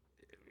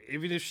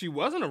 Even if she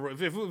wasn't if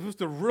it was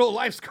the real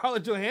life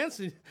Scarlett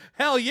Johansson,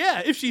 hell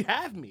yeah, if she'd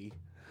have me.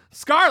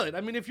 Scarlett,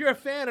 if you're a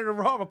fan of the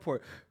Raw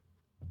Report,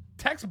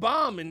 text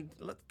Bomb and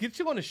get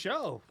you on the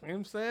show. You know what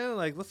I'm saying?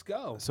 Let's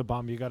go. So,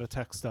 Bomb, you got to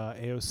text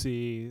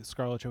AOC,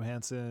 Scarlett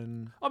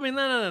Johansson. No.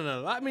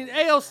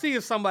 AOC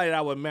is somebody that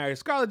I would marry.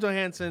 Scarlett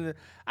Johansson,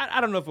 I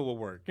don't know if it would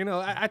work.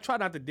 I try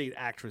not to date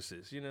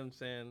actresses. You know what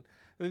I'm saying?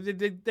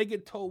 They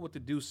get told what to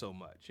do so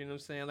much. You know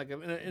what I'm saying?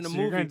 In a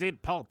movie. You're going to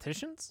date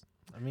politicians?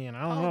 I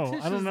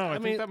don't know. I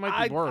think that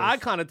might be worse. I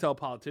kind of tell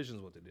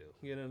politicians what to do.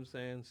 You know what I'm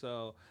saying?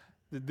 So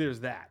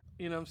there's that.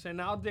 You know what I'm saying?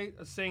 Now I'll date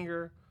a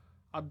singer.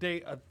 I'll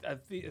date a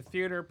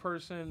theater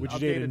person. Would you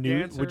date a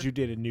dancer. Would you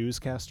date a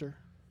newscaster?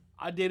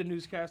 I'd date a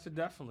newscaster,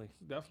 definitely.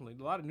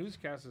 A lot of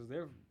newscasters,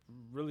 they're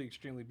really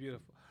extremely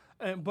beautiful.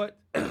 But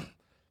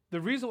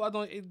The reason why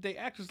they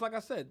actors, like I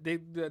said,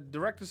 the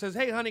director says,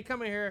 "Hey, honey,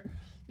 come in here.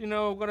 You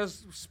know, we're gonna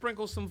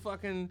sprinkle some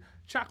fucking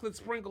chocolate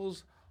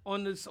sprinkles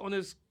on this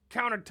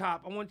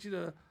countertop. I want you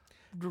to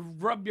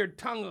rub your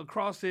tongue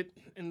across it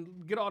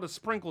and get all the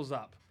sprinkles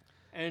up,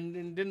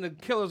 and then the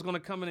killer's gonna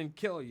come in and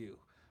kill you."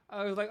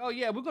 I was like, "Oh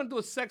yeah, we're gonna do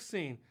a sex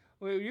scene.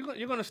 Well,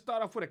 you're gonna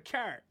start off with a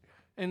carrot,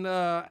 and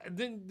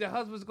then the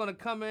husband's gonna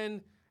come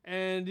in,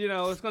 and you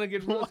know it's gonna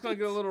get a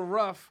little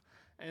rough."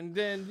 And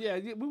then,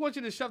 we want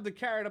you to shove the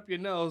carrot up your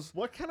nose.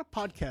 What kind of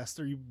podcast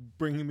are you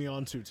bringing me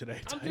on to today,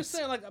 Tice? I'm just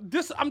saying,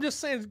 I'm just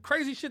saying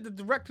crazy shit that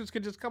directors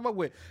could just come up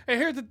with. And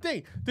here's the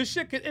thing. This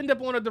shit could end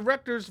up on a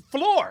director's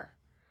floor.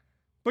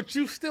 But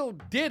you still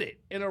did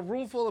it in a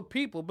room full of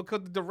people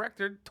because the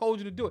director told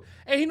you to do it.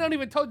 And he not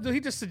even told you,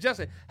 he just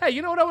suggested, hey,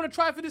 you know what I want to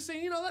try for this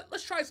scene? You know,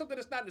 let's try something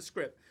that's not in the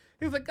script.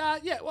 He was like,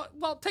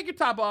 well, take your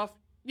top off.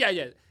 Yeah.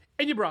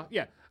 And your bra.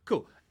 Yeah,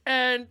 cool.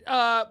 And,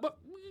 but...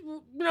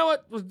 You know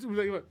what? What do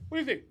you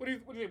think? What do you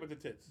think about the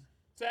tits?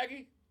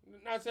 Saggy?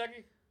 Not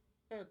saggy?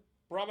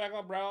 Bra back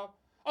on, bra off?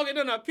 Okay,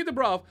 no, keep the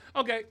bra off.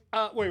 Okay,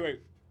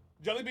 wait.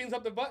 Jelly beans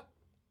up the butt?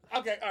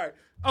 Okay, all right.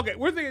 Okay,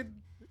 we're thinking...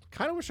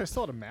 Kind of wish I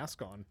still had a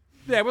mask on.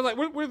 Yeah,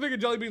 we're thinking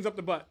jelly beans up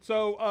the butt.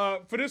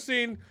 So, for this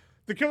scene,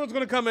 the killer's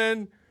going to come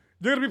in.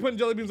 You're going to be putting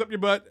jelly beans up your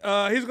butt.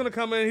 He's going to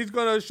come in. He's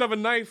going to shove a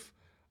knife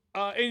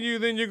in you.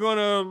 Then you're going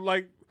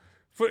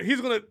to,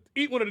 he's going to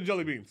eat one of the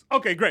jelly beans.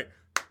 Okay, great.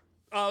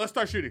 Let's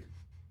start shooting.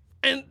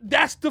 And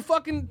that's the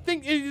fucking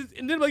thing.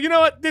 And then you know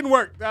what? Didn't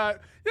work. I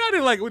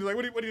didn't like it. What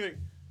do you think?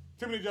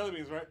 Too many jelly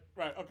beans, right?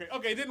 Right.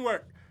 Okay. Didn't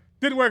work.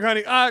 Didn't work,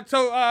 honey.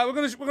 So we're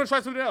gonna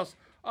try something else.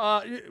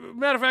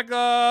 Matter of fact,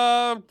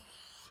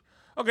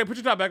 okay, put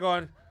your top back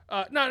on.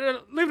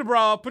 No, leave the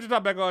bra off. Put your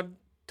top back on.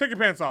 Take your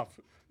pants off.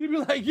 You'd be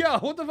like, yo,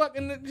 what the fuck?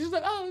 And she's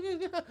like, oh,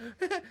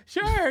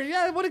 sure,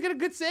 yeah, I want to get a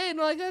good scene. I'm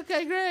like,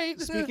 okay,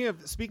 great.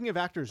 Speaking of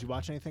actors, you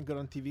watch anything good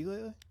on TV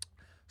lately?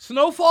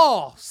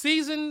 Snowfall,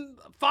 season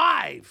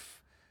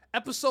 5,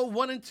 episode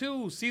 1 and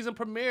 2, season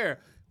premiere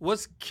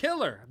was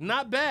killer.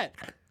 Not bad.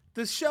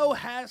 The show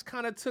has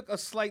kind of took a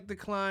slight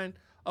decline,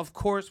 of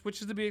course,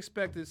 which is to be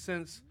expected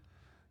since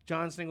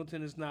John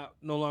Singleton is no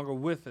longer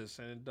with us.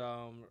 And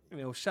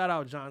shout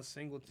out John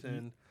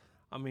Singleton.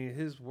 I mean,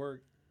 his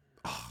work.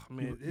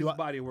 His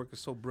body of work is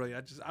so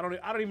brilliant. I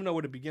don't even know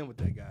where to begin with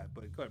that guy.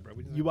 But go ahead, bro.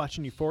 You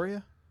watching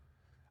Euphoria?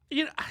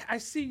 You know, I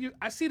see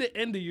the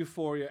end of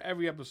Euphoria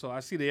every episode.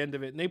 I see the end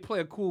of it, and they play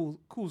a cool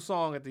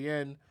song at the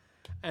end,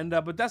 and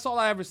but that's all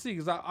I ever see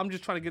because I'm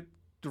just trying to get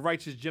the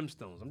righteous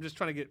gemstones. I'm just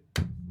trying to get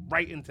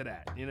right into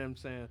that. You know what I'm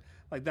saying?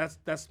 Like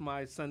that's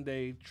my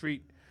Sunday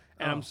treat,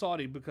 and I'm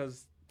salty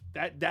because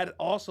that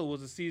also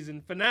was a season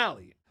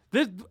finale.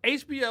 This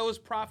HBO is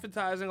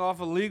profitizing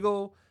off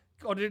illegal,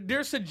 or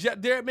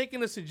they're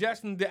making a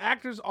suggestion. The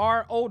actors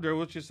are older,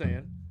 what you're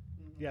saying.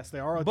 Yes, they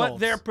are adults, but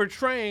they're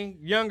portraying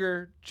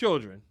younger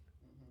children.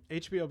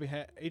 HBO be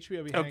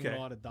hanging a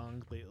lot of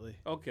dongs lately.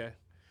 Okay.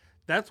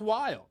 That's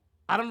wild.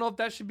 I don't know if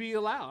that should be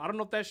allowed. I don't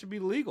know if that should be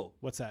legal.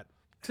 What's that?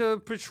 To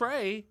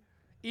portray,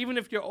 even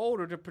if you're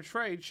older, to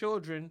portray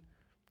children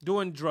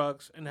doing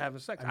drugs and having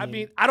sex. I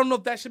mean, I don't know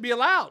if that should be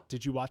allowed.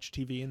 Did you watch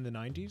TV in the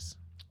 90s?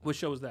 What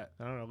show was that?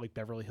 I don't know, like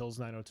Beverly Hills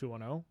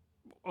 90210?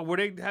 Or were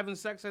they having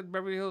sex at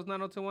Beverly Hills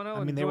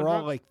 90210? I mean, they were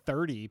all like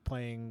 30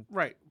 playing.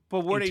 Right.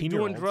 But were they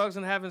doing drugs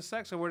and having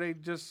sex, or were they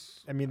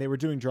just... I mean, they were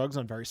doing drugs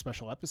on very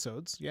special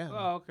episodes, yeah.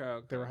 Oh, okay.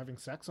 They were having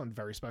sex on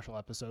very special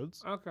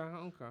episodes. Okay.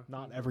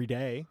 Not every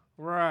day.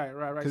 Right.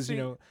 Because,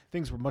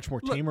 things were much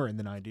more tamer in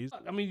the 90s.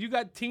 I mean, you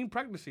got teen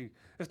pregnancy.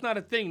 It's not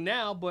a thing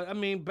now, but, I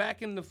mean,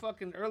 back in the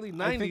fucking early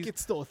 90s... I think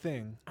it's still a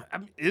thing. I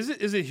mean, is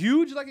it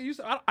huge like it used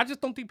to? I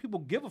just don't think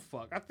people give a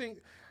fuck. I think...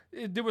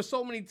 There were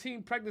so many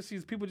teen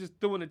pregnancies, people just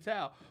threw in the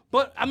towel.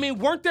 But I mean,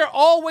 weren't there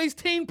always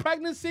teen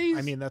pregnancies?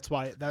 I mean, that's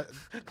why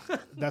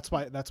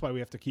we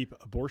have to keep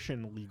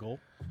abortion legal.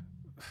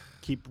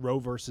 Keep Roe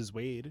versus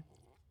Wade.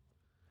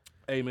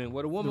 Hey man,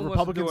 what a woman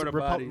wants to do with her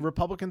body.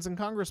 Republicans in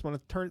Congress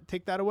want to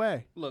take that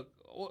away. Look,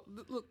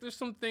 there's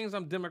some things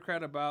I'm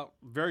Democrat about,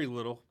 very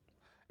little,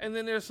 and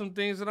then there's some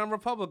things that I'm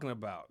Republican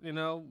about.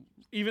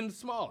 Even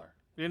smaller.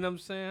 You know what I'm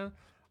saying?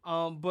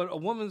 But a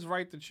woman's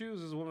right to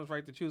choose is a woman's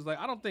right to choose. Like,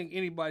 I don't think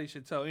anybody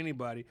should tell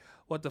anybody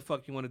what the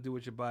fuck you want to do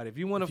with your body. If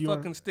you want to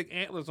fucking stick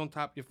antlers on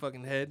top of your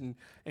fucking head and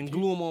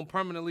glue them on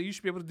permanently, you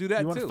should be able to do that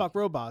too. You want to fuck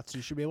robots,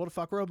 you should be able to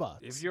fuck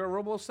robots. If you're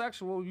a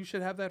robosexual, you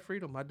should have that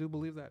freedom. I do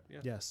believe that. Yeah.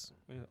 Yes.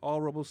 Yeah,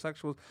 all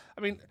robosexuals.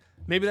 I mean,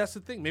 maybe that's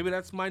the thing. Maybe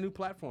that's my new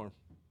platform.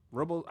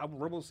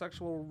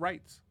 Robosexual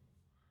rights.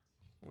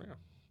 Yeah.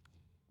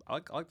 I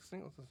like to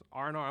sing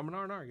R&R. I'm an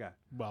R&R guy.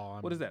 Well,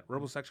 what is that?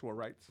 Robosexual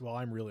rights. Well,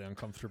 I'm really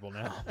uncomfortable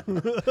now.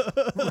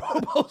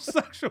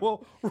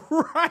 Robosexual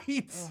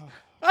rights.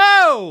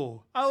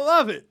 Oh, I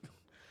love it.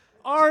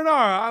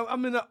 R&R.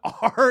 I'm in the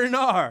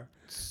R&R.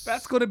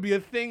 That's going to be a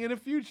thing in the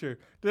future.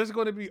 There's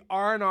going to be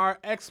R&R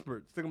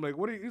experts. They're going to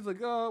be like, he's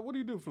like, what do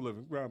you do for a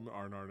living? Well, I'm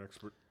an R&R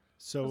expert.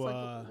 So,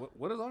 like,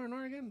 what is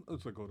R&R again?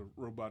 It's like,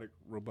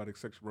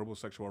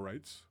 robosexual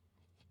rights.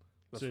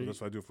 That's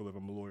what I do for a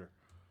living. I'm a lawyer.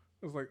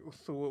 It's like,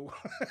 so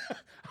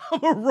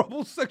I'm a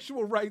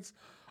homosexual rights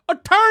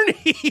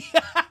attorney.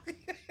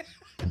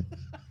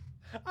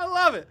 I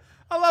love it.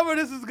 I love where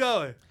this is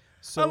going.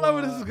 So, I love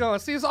where this is going.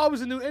 See, it's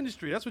always a new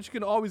industry. That's what you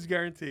can always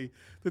guarantee,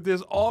 that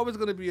there's always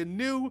going to be a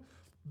new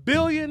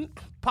billion,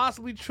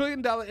 possibly $1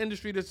 trillion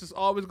industry that's just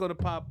always going to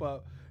pop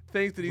up.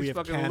 Thanks to these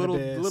fucking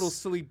little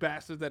silly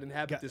bastards that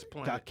inhabit this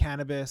planet. Got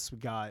cannabis. We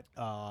got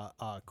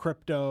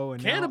crypto.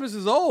 And cannabis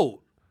is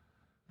old.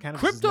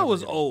 Crypto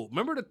is good. old.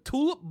 Remember the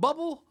tulip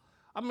bubble?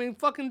 I mean,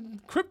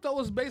 fucking crypto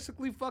is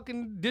basically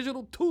fucking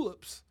digital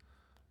tulips.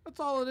 That's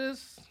all it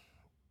is.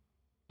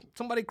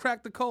 Somebody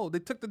cracked the code. They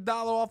took the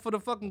dollar off of the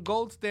fucking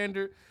gold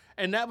standard,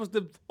 and that was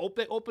they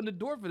opened the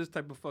door for this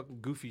type of fucking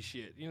goofy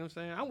shit. You know what I'm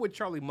saying? I'm with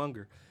Charlie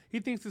Munger. He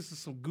thinks this is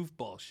some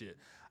goofball shit,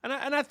 and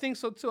I think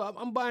so too.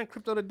 I'm buying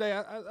crypto today.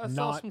 I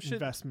saw some shit.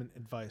 Investment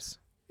advice.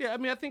 Yeah, I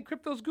mean, I think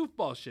crypto's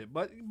goofball shit,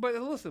 but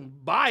listen,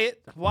 buy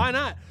it. Why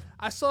not?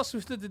 I saw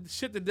some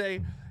shit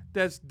today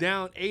that's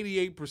down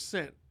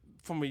 88%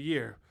 from a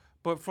year,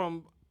 but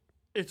from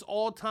its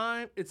all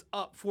time, it's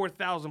up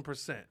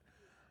 4,000%.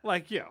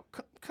 Like, yo,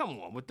 come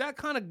on, with that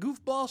kind of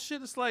goofball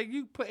shit, it's like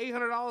you put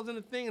 $800 in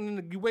a thing and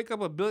then you wake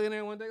up a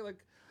billionaire one day.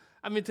 Like,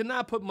 I mean, to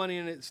not put money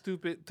in it,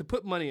 stupid. To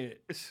put money in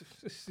it, it's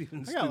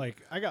even stupid.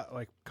 I got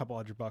like a couple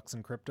 $100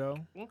 in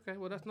crypto. Okay,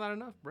 well, that's not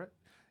enough, Brett.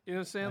 You know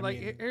what I'm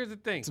saying? Here's the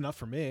thing. It's enough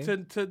for me.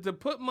 To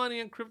put money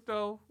in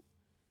crypto,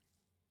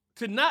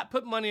 to not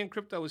put money in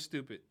crypto is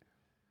stupid.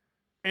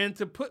 And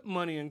to put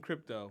money in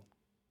crypto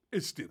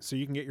is stupid. So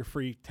you can get your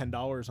free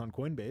 $10 on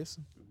Coinbase.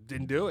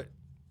 Didn't do it.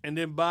 And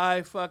then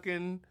buy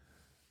fucking,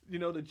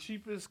 the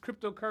cheapest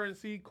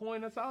cryptocurrency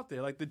coin that's out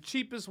there. Like the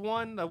cheapest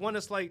one, the one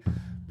that's like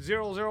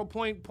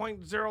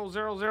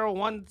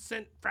 0.0001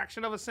 cent,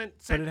 fraction of a cent.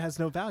 But it has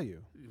no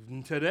value.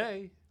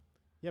 Today.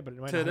 Yeah, but it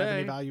might not have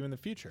any value in the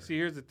future. See,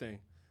 here's the thing.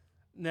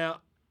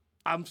 Now,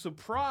 I'm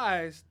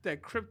surprised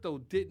that crypto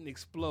didn't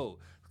explode.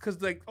 Because,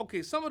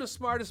 some of the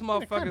smartest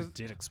motherfuckers... It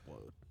did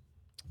explode.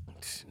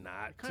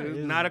 Not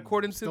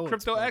according to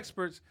crypto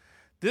experts.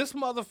 This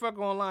motherfucker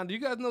online, do you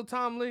guys know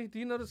Tom Lee? Do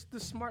you know this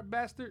smart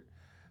bastard?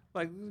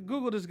 Like,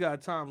 Google this guy,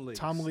 Tom Lee.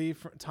 Tom Lee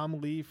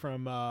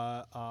from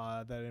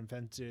that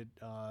invented,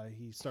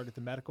 he started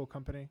the medical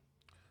company.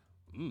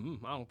 I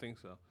don't think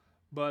so.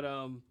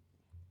 But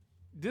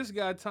this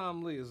guy,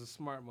 Tom Lee, is a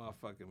smart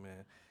motherfucker,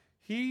 man.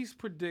 He's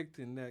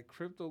predicting that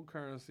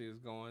cryptocurrency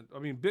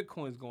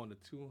Bitcoin is going to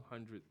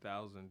 $200,000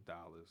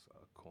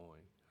 a coin.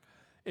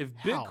 If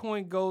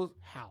Bitcoin goes...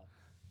 How?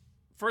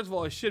 First of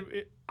all,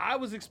 I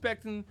was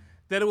expecting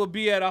that it would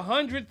be at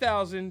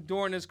 100,000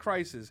 during this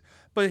crisis.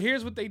 But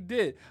here's what they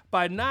did.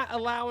 By not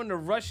allowing the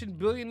Russian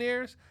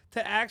billionaires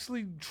to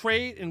actually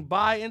trade and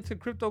buy into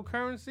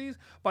cryptocurrencies,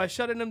 by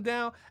shutting them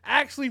down,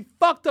 actually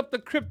fucked up the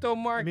crypto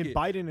market. I mean,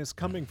 Biden is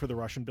coming for the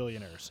Russian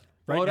billionaires.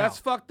 Right now. That's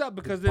fucked up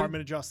because the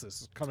Department of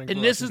Justice is coming for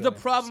and this Russian is the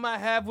billionaires. problem I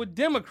have with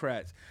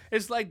Democrats.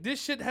 It's like this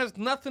shit has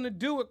nothing to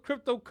do with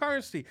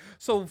cryptocurrency.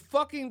 So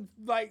fucking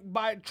by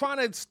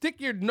trying to stick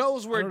your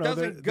nose where it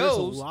doesn't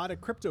go. There's a lot of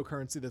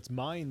cryptocurrency that's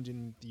mined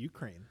in the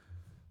Ukraine.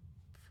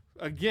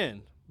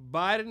 Again,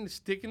 Biden is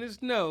sticking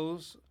his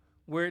nose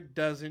where it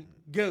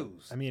doesn't go.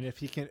 I mean, if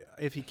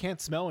he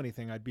can't smell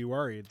anything, I'd be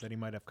worried that he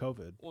might have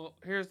COVID. Well,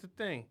 here's the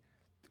thing.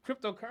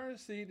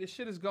 Cryptocurrency, this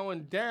shit is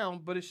going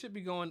down, but it should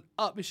be going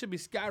up. It should be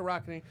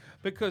skyrocketing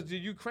because the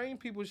Ukraine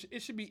people,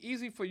 it should be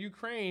easy for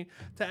Ukraine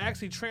to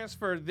actually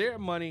transfer their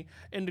money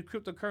into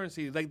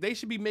cryptocurrency. Like, they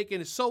should be making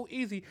it so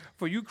easy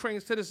for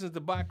Ukraine citizens to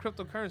buy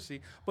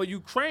cryptocurrency. But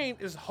Ukraine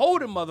is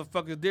holding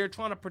motherfuckers there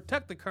trying to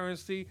protect the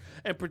currency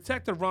and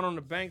protect the run on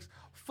the banks.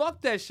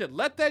 Fuck that shit.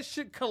 Let that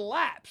shit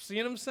collapse. You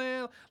know what I'm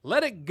saying?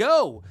 Let it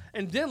go.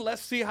 And then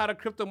let's see how the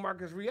crypto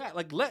markets react.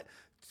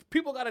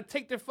 People got to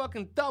take their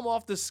fucking thumb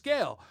off the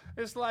scale.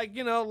 It's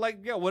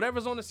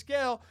whatever's on the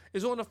scale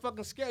is on the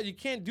fucking scale. You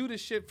can't do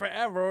this shit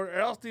forever or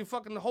else the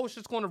whole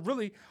shit's going to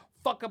really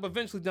fuck up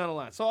eventually down the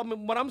line. So, I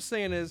mean, what I'm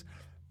saying is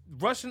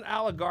Russian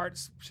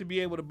oligarchs should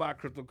be able to buy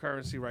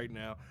cryptocurrency right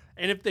now.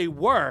 And if they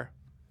were,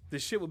 the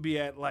shit would be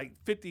at like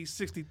 50,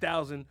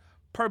 60,000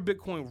 per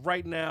Bitcoin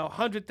right now.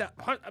 100,000.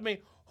 I mean,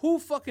 who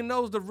fucking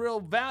knows the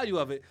real value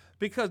of it?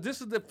 Because this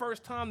is the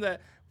first time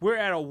that we're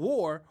at a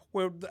war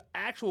where the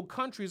actual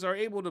countries are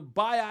able to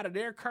buy out of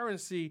their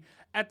currency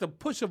at the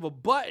push of a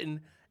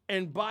button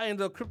and buy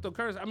into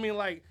cryptocurrency. I mean,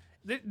 like,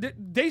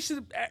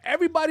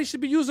 everybody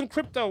should be using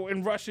crypto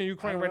in Russia and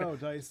Ukraine right now.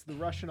 Dice. The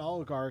Russian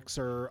oligarchs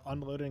are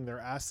unloading their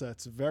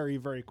assets very,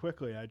 very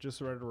quickly. I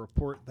just read a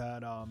report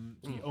that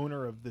the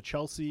owner of the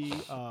Chelsea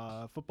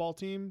football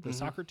team, the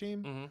soccer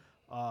team,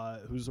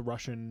 who's a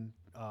Russian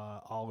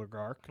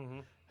oligarch,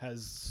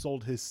 has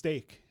sold his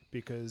stake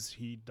because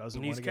he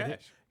doesn't want to get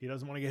hit. He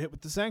doesn't want to get hit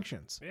with the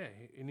sanctions. Yeah,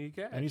 he needs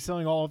cash. And he's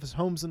selling all of his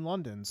homes in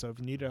London. So if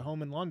you need a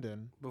home in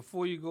London,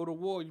 before you go to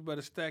war, you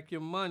better stack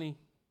your money.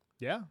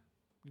 Yeah.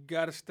 You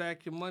got to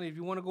stack your money. If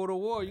you want to go to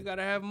war, you got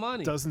to have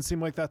money. Doesn't seem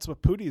like that's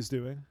what Putin's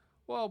doing.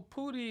 Well,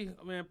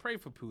 Putin, man, pray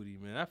for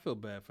Putin, man. I feel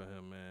bad for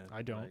him, man.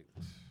 I don't.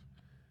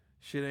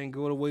 Shit ain't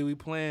go the way we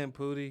planned,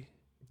 Putin.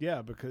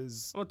 Yeah,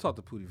 because... I'm going to talk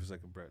to Putin for a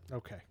second, Brett.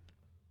 Okay.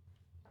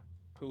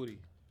 Pootie.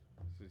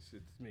 It's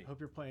me. I hope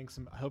you're playing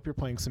some.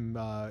 You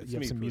have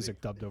me, some Pootie.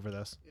 music dubbed over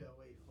this. Yeah,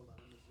 wait, hold on.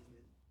 This is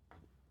mid.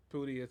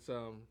 Pootie,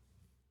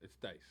 it's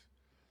Dice.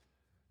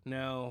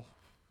 Now,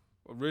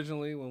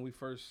 originally when we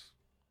first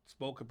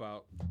spoke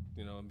about,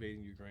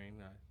 invading Ukraine,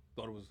 I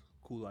thought it was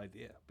a cool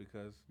idea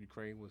because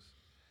Ukraine was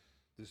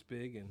this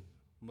big and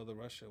Mother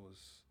Russia was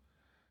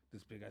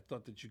this big. I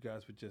thought that you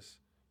guys would just,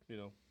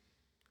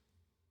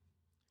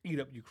 eat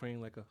up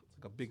Ukraine like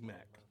a Big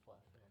Mac.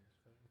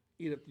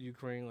 Eat up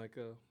Ukraine like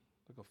a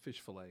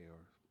fish fillet or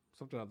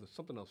something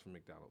else from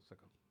McDonald's.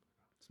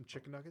 Some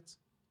chicken nuggets.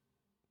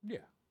 Yeah,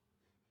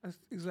 that's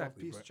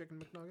exactly Piece right. chicken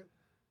McNugget.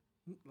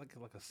 Like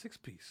a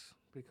 6-piece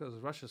because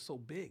Russia's so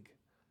big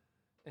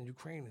and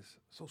Ukraine is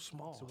so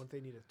small. So wouldn't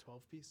they need a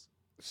 12-piece?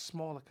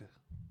 Small like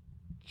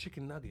a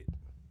chicken nugget,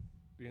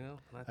 And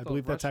I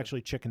believe that's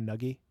actually chicken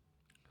nugget.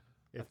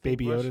 If think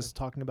Baby Russia- Yoda's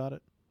talking about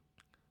it.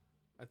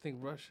 I think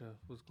Russia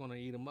was going to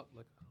eat them up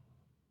like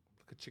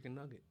a chicken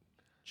nugget,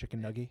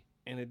 Chicken nugget.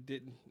 and it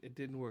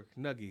didn't work.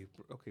 Nugget,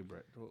 okay,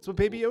 Brett. That's what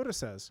Baby Yoda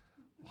says.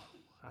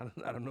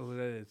 I don't know who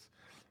that is,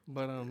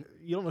 but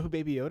You don't know who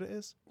Baby Yoda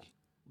is?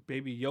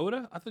 Baby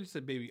Yoda. I thought you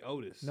said Baby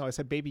Otis. No, I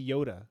said Baby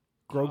Yoda.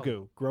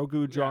 Grogu.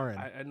 Grogu Yeah,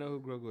 Jaren. I know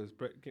who Grogu is.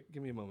 Brett,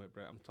 give me a moment,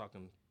 Brett. I'm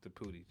talking to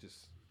Pootie.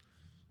 Just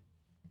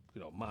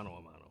mano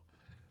a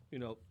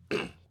mano.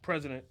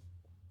 President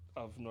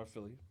of North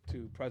Philly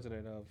to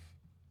president of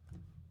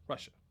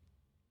Russia.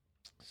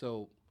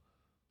 So,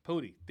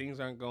 Pootie, things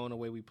aren't going the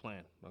way we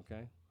planned,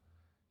 okay?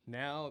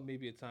 Now it may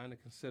be a time to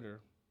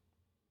consider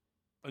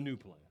a new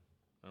plan,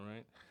 all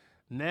right?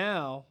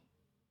 Now,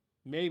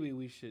 maybe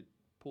we should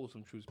pull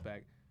some troops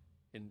back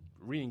and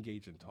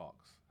re-engage in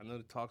talks. I know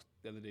the talks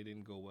the other day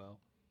didn't go well.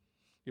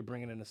 You're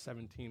bringing in a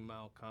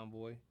 17-mile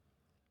convoy.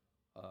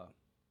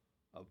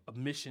 A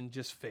mission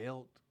just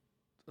failed,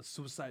 a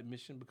suicide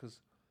mission because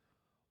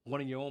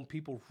one of your own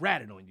people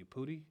ratted on you,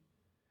 Pootie.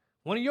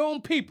 One of your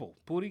own people,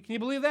 Pootie. Can you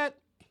believe that?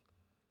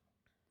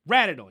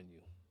 Ratted on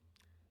you.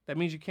 That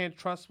means you can't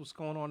trust what's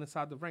going on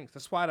inside the ranks.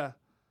 That's why the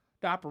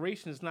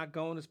operation is not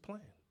going as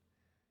planned.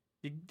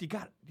 You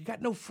got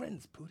no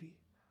friends, Pootie.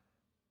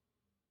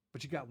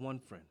 But you got one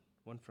friend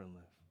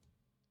left.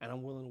 And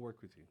I'm willing to work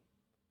with you.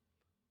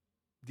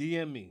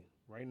 DM me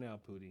right now,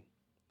 Pootie.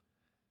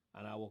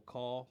 And I will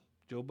call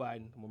Joe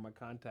Biden, one of my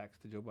contacts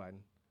to Joe Biden.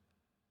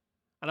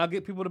 And I'll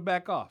get people to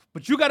back off.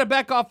 But you got to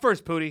back off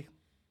first, Pootie.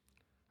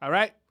 All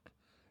right?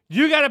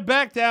 You got to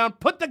back down.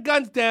 Put the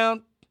guns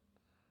down.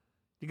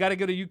 You got to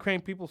give the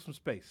Ukraine people some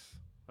space.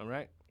 All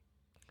right?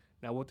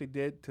 Now, what they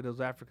did to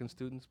those African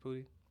students,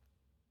 Pootie,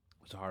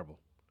 was horrible.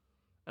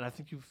 And I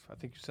think you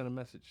sent a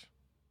message.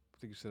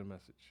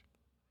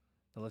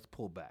 Now let's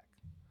pull back.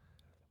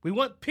 We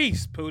want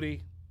peace,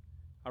 Pootie.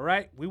 All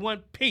right? We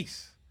want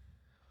peace.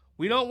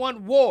 We don't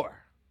want war.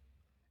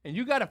 And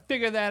you got to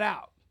figure that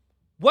out.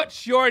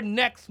 What's your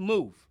next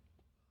move?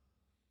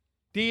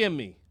 DM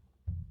me,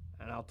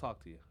 and I'll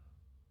talk to you.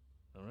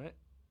 All right?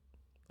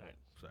 All right,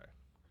 sorry.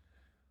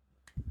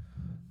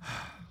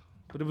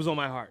 But it was on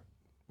my heart.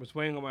 It was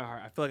weighing on my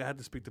heart. I feel like I had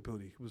to speak to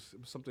Pootie. It was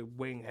something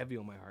weighing heavy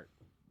on my heart.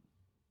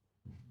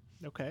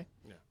 Okay.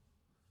 Yeah.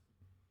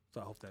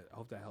 So I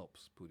hope that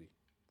helps, Pootie.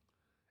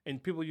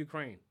 And people of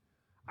Ukraine,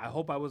 I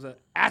hope I was an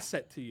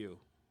asset to you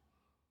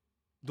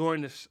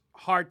during this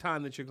hard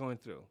time that you're going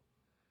through.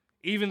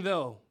 Even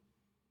though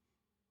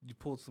you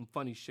pulled some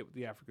funny shit with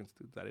the African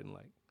students I didn't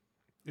like.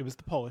 It was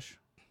the Polish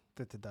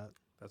that did that.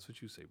 That's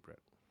what you say, Brett.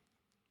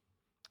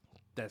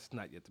 That's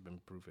not yet been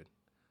proven.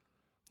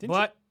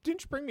 Didn't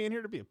you bring me in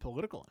here to be a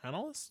political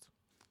analyst?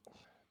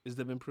 Is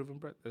that been proven,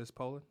 Brett? That it's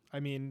Poland? I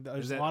mean,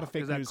 there's that- a lot of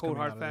fake is that news cold, coming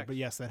hard out of it, fact? but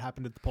yes, that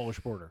happened at the Polish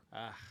border.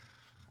 I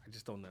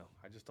just don't know.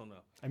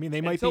 I mean,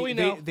 they might Until be. we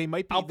know, They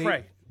might be. I'll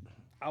pray.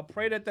 I'll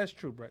pray that that's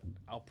true, Brett.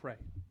 I'll pray.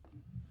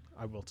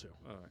 I will too.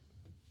 All right.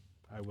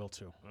 I will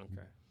too.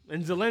 Okay.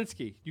 And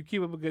Zelensky, you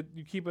keep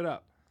it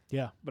up.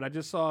 Yeah. But I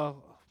just saw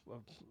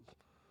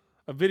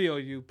a video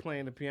of you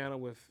playing the piano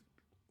with.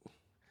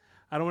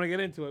 I don't want to get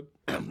into it,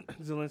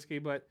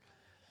 Zelensky, but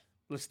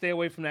let's stay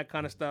away from that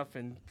kind of stuff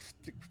and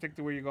stick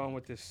to where you're going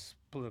with this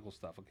political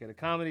stuff. Okay, the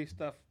comedy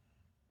stuff.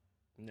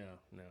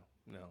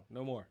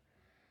 No more.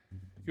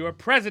 You're a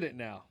president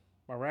now.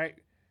 All right.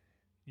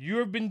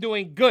 You've been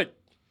doing good.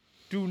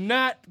 Do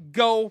not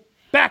go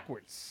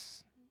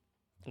backwards.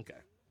 Okay.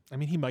 I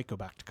mean, he might go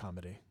back to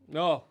comedy.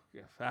 No,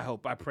 yes,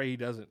 I pray he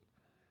doesn't.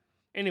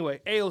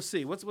 Anyway,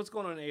 AOC. What's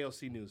going on in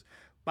AOC news?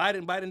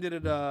 Biden did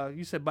it.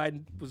 You said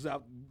Biden was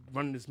out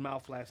running his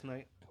mouth last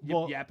night,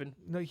 yapping.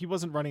 No, he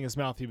wasn't running his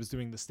mouth. He was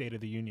doing the State of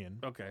the Union.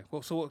 Okay.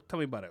 Well, so tell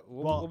me about it.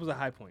 What was the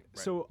high point?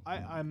 Right? So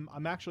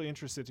I'm actually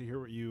interested to hear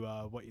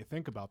what you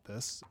think about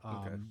this.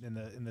 Okay.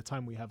 In the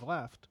time we have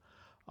left,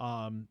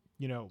 Biden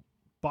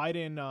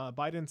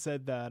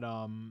said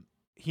that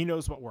he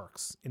knows what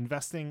works: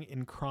 investing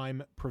in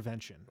crime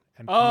prevention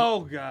and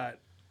God.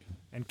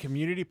 and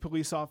community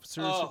police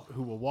officers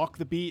who will walk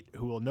the beat,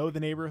 who will know the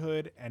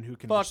neighborhood, and who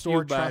can Fuck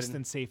restore you, trust Biden.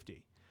 and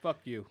safety. Fuck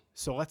you.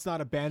 So let's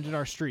not abandon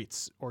our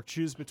streets or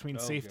choose between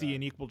safety God.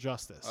 and equal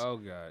justice. Oh,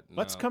 God. No.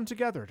 Let's come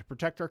together to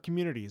protect our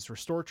communities,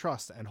 restore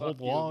trust, and hold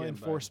you law again,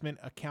 enforcement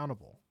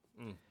accountable.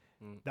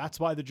 That's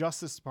why the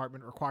Justice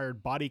Department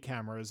required body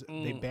cameras.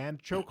 They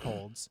banned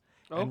chokeholds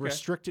and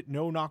restricted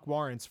no-knock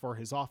warrants for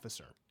his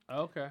officer.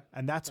 Okay.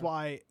 And that's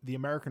why the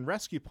American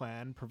Rescue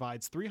Plan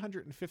provides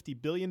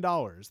 $350 billion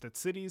that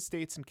cities,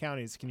 states, and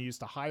counties can use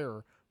to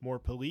hire more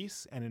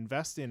police and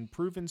invest in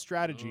proven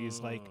strategies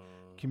like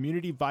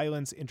community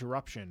violence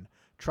interruption,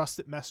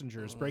 trusted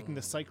messengers, breaking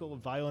the cycle of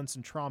violence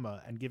and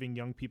trauma, and giving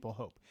young people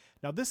hope.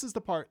 Now, this is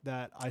the part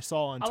that I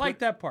saw on Twitter. I like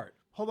that part.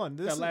 Hold on.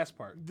 That last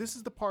part. This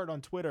is the part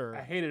on Twitter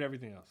I hated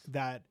everything else.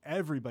 that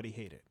everybody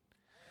hated.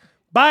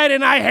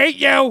 Biden, I hate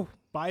you.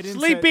 Biden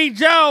Sleepy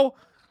Joe.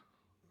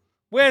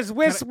 Where's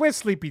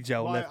Sleepy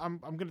Joe? Well, I'm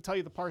going to tell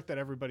you the part that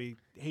everybody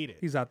hated.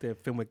 He's out there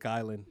at Fenwick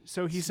Island.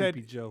 So he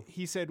Sleepy Joe.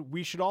 said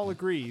we should all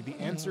agree the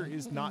answer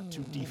is not to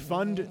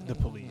defund the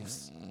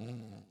police.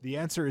 The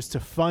answer is to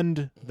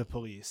fund the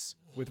police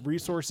with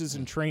resources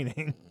and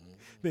training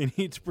they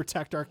need to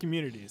protect our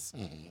communities.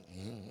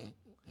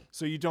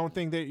 So you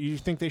think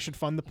they should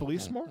fund the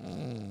police more?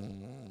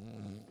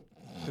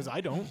 Because I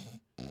don't.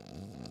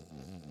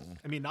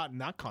 I mean, not in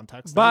that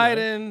context.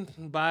 Biden.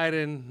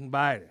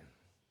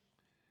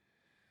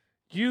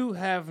 You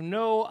have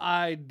no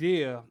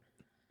idea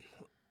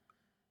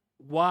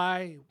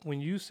why, when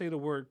you say the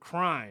word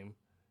crime,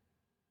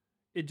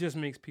 it just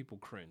makes people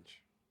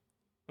cringe.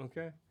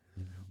 Okay?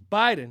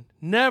 Biden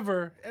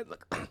never.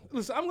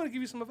 Listen, I'm going to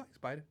give you some advice,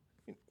 Biden.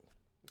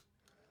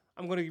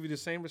 I'm going to give you the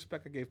same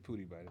respect I gave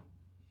Pootie, Biden.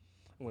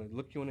 I'm going to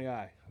look you in the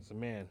eye as a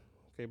man.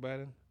 Okay,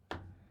 Biden?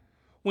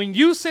 When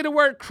you say the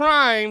word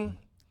crime,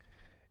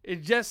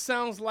 it just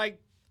sounds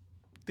like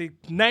the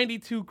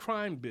 92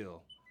 crime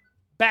bill.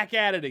 Back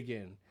at it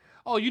again.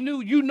 Oh, you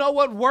know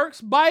what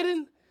works,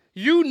 Biden?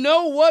 You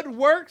know what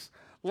works?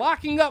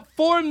 Locking up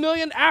 4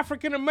 million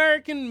African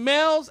American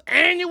males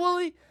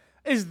annually?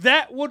 Is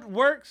that what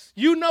works?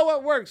 You know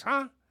what works,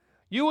 huh?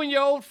 You and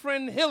your old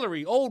friend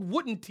Hillary, old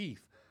wooden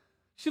teeth.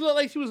 She looked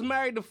like she was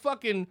married to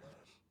fucking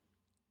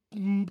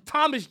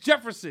Thomas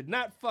Jefferson,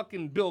 not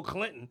fucking Bill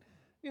Clinton.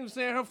 You know what I'm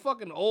saying? Her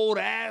fucking old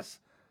ass.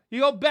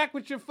 You go back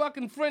with your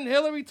fucking friend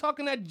Hillary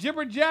talking that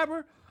jibber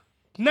jabber?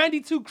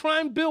 92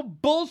 crime bill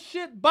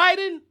bullshit,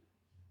 Biden?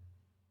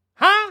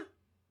 Huh?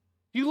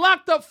 You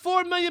locked up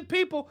 4 million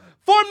people,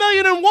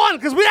 4,000,001,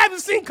 because we haven't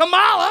seen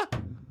Kamala.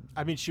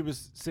 I mean, she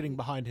was sitting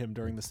behind him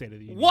during the State of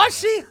the Union. Was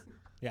she?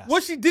 Yes.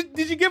 Was she?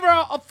 Did you give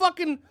her a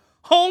fucking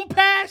home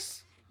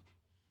pass?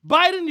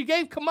 Biden, you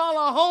gave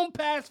Kamala a home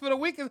pass for the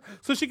weekend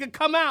so she could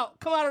come out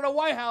of the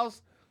White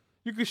House.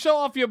 You could show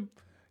off your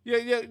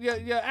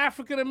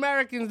African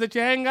Americans that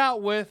you hang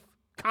out with,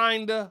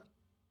 kinda.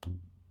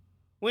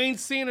 We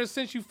ain't seen her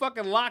since you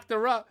fucking locked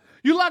her up.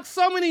 You locked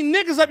so many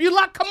niggas up. You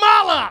locked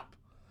Kamala up.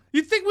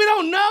 You think we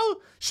don't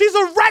know? She's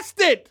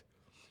arrested.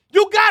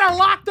 You got her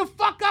locked the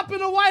fuck up in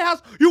the White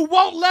House. You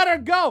won't let her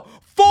go.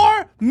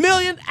 4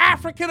 million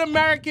African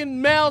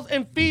American males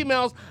and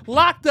females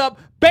locked up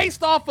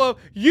based off of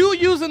you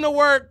using the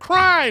word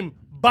crime,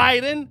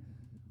 Biden.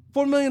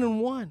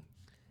 4,000,001.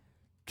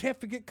 Can't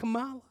forget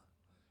Kamala.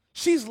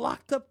 She's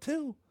locked up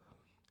too.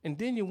 And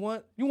then you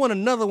want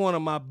another one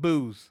of my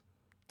boos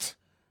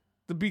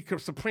to be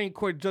Supreme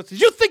Court justice.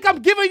 You think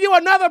I'm giving you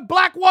another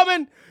black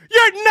woman?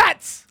 You're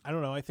nuts. I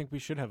don't know. I think we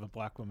should have a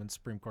black woman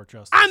Supreme Court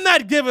justice. I'm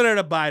not giving her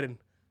to Biden.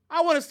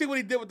 I want to see what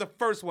he did with the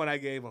first one I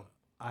gave him.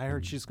 I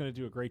heard she's going to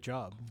do a great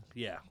job.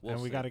 Yeah,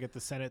 we got to get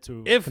the Senate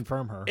to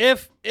confirm her.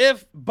 If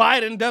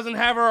Biden doesn't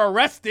have her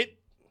arrested,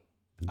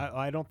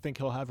 I don't think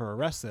he'll have her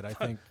arrested. I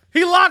think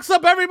he locks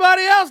up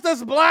everybody else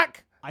that's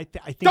black. I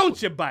think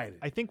don't you, Biden?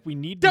 I think we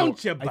need.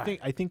 Don't you, Biden?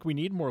 I think we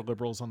need more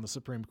liberals on the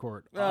Supreme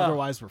Court.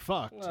 Otherwise, we're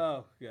fucked.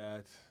 Oh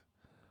God.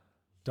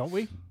 Don't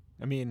we?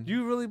 I mean,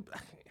 you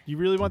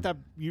really want that?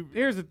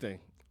 Here's the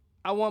thing.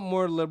 I want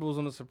more liberals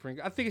on the Supreme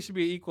Court. I think it should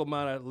be an equal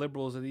amount of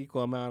liberals and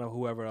equal amount of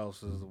whoever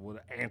else is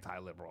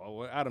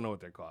anti-liberal. I don't know what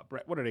they're called.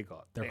 What are they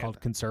called? They're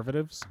called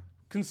conservatives.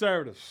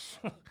 Conservatives.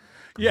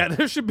 Yeah,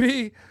 there should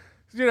be,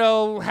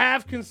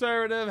 half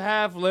conservative,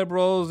 half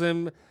liberals,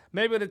 and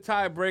maybe the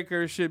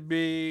tiebreaker should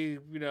be,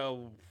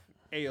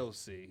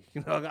 AOC.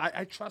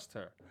 I trust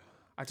her.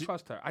 I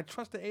trust her. I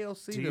trust the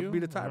AOC to be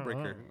the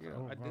tiebreaker.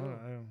 I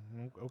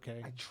do.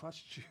 Okay. I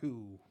trust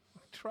you.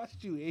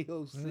 Trust you,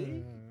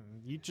 AOC.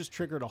 You just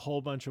triggered a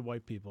whole bunch of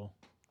white people.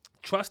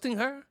 Trusting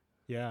her?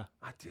 Yeah,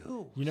 I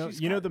do.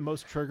 You know the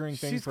most triggering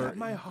thing she's got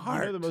my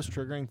heart. You know the most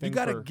triggering thing. You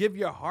got to give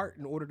your heart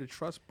in order to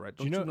trust, Brett.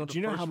 Do you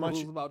know how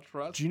much about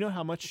trust? Do you know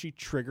how much she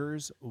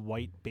triggers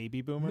white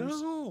baby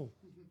boomers? No.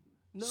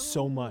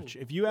 So much.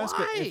 If you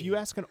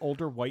ask an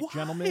older white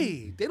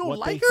gentleman, they don't what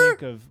like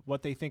they her.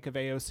 What they think of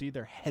AOC,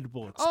 their head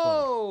will explode.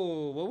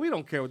 Oh, well, we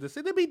don't care what they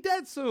say. They'll be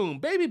dead soon.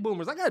 Baby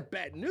boomers. I got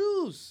bad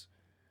news.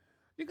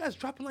 You guys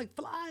dropping like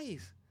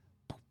flies.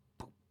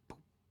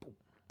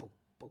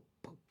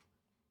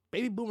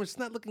 Baby boomers, it's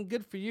not looking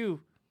good for you.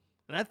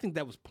 And I think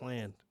that was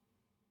planned.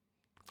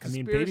 I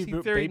mean,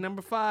 Conspiracy theory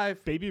number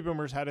 5. Baby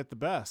boomers had it the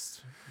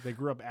best. They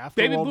grew up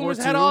after Baby World boomers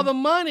War had II. all the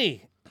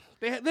money.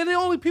 They're the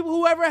only people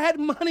who ever had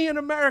money in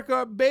America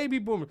are baby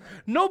boomers.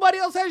 Nobody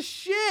else has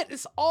shit.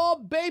 It's all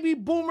baby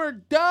boomer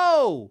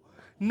dough.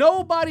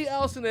 Nobody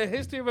else in the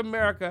history of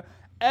America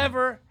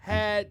ever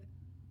had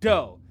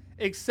dough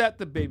except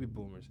the baby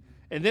boomers.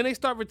 And then they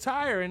start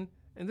retiring,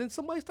 and then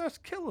somebody starts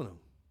killing them.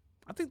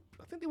 I think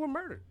they were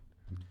murdered.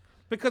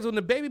 Because when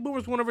the baby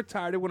boomers want to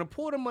retire, they want to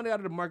pull the money out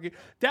of the market.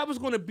 That was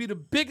going to be the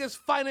biggest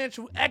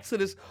financial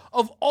exodus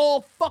of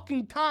all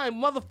fucking time.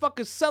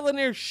 Motherfuckers selling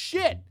their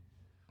shit.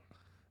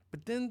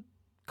 But then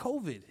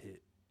COVID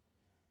hit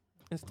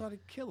and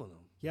started killing them.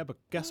 Yeah, but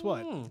guess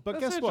what? But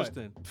that's guess what?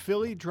 interesting.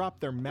 Philly dropped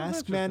their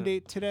mask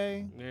mandate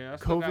today. Yeah, I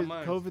still got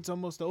mine. COVID's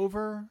almost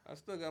over. I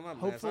still got my mask.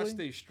 Hopefully. I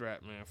stay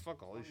strapped, man.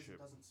 Fuck all this shit. It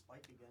doesn't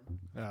spike again.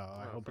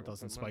 Oh, I hope it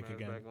doesn't spike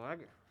again.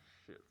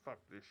 Shit, fuck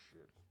this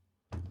shit.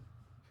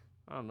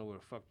 I don't know where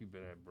the fuck you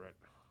been at, Brett.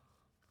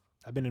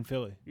 I've been in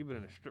Philly. You've been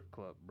in a strip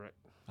club, Brett.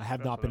 I have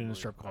That's not what been I in a believe.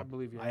 strip club. I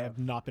believe you I have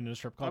not been in a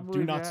strip club.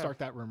 believe Do not you start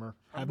have. that rumor.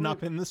 I I have believe- not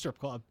been in the strip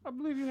club. I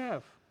believe you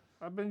have.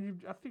 I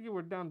think you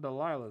were down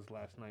Delilah's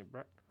last night,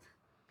 Brett.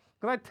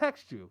 Because I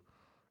text you.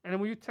 And then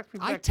when you text me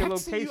back your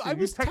location,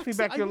 you text me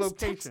back your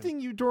location. I was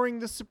texting you during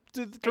the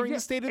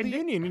State of the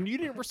Union, and you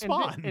didn't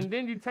respond. And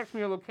then you text me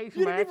your location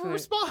you by didn't even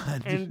accident.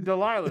 respond. And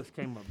Delilah's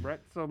came up,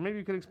 Brett. So maybe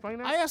you could explain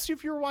that? I asked you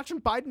if you were watching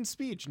Biden's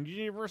speech, and you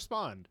didn't even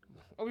respond.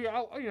 Oh,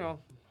 yeah.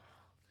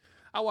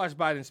 I watched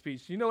Biden's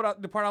speech. You know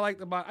what? The part I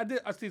liked about I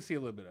did see a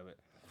little bit of it.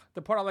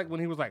 The part I liked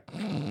when he was like,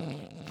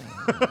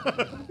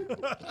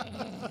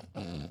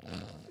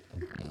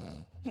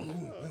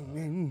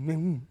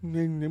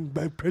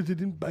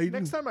 President Biden.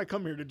 Next time I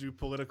come here to do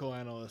political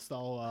analyst,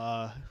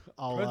 I'll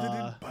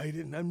President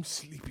Biden, I'm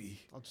sleepy.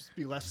 I'll just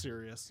be less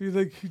serious. He's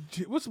like,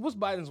 what's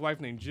Biden's wife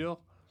name? Jill.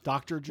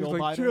 Dr. He's Jill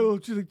like, Biden. Jill.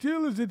 She's like,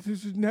 Jill,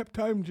 this is nap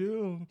time,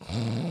 Jill.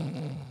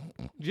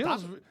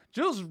 Jill's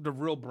the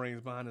real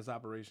brains behind this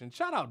operation.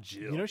 Shout out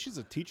Jill. You know she's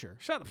a teacher.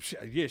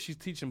 Yeah, she's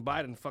teaching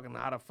Biden fucking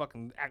how to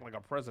fucking act like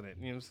a president.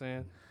 You know what I'm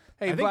saying?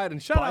 Hey, I think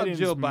Biden, shout out Biden's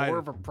Jill Biden. more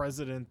of a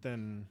president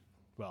than,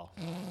 well.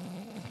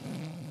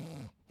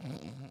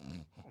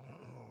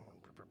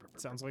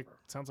 Sounds like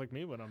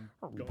me when I'm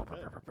going to bed.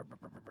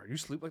 You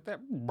sleep like that?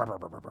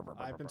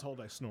 I've been told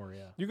I snore,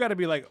 yeah. You got to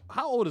be like,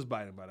 how old is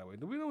Biden, by the way?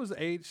 Do we know his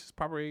age, his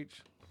proper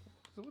age?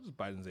 What is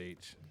Biden's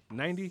age?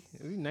 90?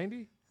 Is he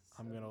 90?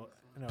 I'm going to...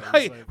 No,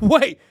 Hey,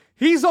 wait,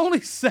 he's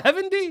only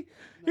 70?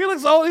 He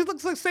looks old. He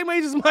looks like the same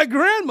age as my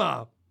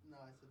grandma. No,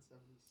 I said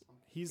 70 something.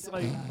 he's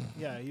like,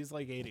 yeah, he's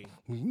like 80.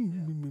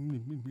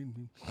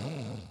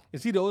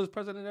 Is he the oldest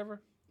president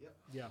ever?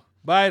 Yeah.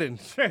 Biden.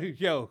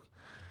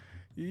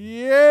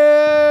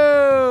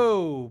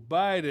 Yo,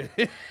 Biden.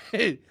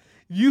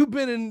 You've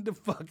been in the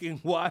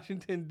fucking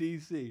Washington,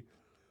 D.C.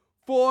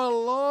 for a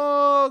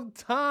long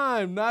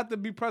time not to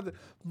be president.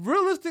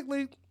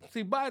 Realistically,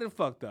 see, Biden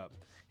fucked up.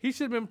 He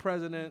should have been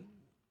president.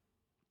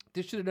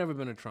 This should have never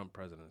been a Trump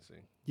presidency.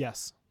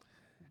 Yes.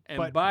 And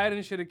But-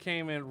 Biden should have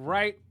came in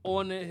right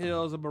on the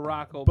heels of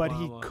Barack Obama. But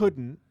he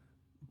couldn't.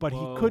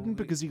 Well, he couldn't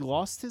because he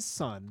lost his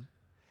son.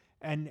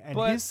 And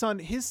But his son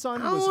I was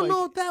don't like...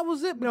 know if that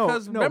was it. No,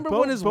 Because no, remember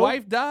Bo- when his Bo-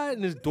 wife died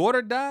and his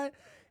daughter died?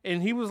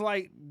 And he was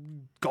like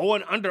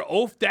going under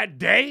oath that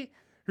day?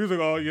 He was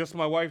like, oh, yes,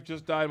 my wife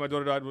just died. My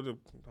daughter died.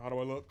 How do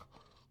I look?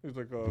 He's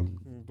like,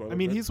 I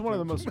mean, he's one of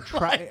the most...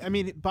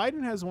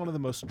 Biden has one of the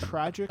most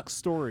tragic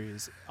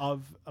stories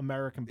of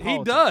American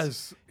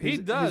politics. He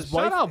does. his Shout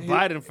wife- out his-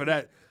 Biden for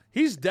that.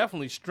 He's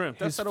definitely strength.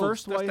 That's his that,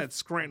 first that's wife- that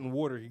Scranton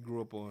water he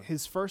grew up on.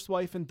 His first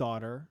wife and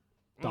daughter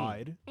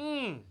died.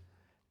 And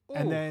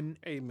then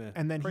amen.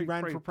 And then he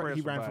ran for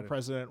Biden.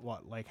 president,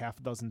 what, like half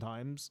a dozen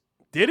times?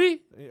 Did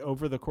he?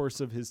 Over the course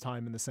of his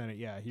time in the Senate,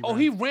 yeah.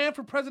 He ran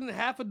for president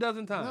half a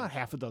dozen times. Not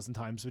half a dozen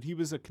times, but he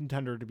was a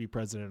contender to be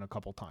president a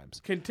couple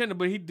times. Contender,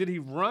 but did he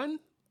run?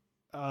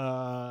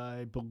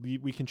 I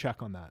believe we can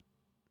check on that.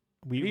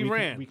 He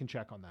ran. We can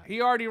check on that.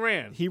 He already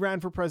ran. He ran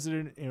for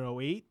president in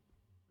 2008,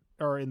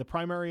 or in the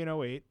primary in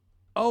 2008.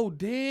 Oh,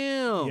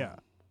 damn. Yeah.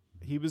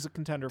 He was a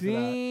contender for that.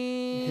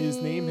 His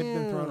name had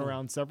been thrown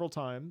around several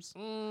times.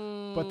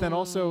 But then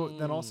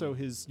also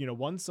his,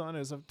 one son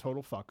is a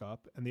total fuck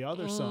up, and the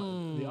other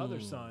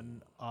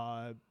son,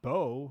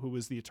 Bo, who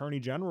was the Attorney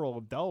General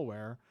of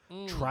Delaware,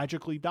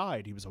 tragically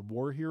died. He was a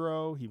war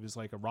hero. He was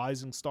like a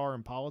rising star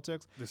in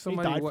politics. Did he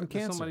died from did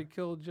cancer. somebody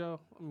kill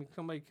Joe?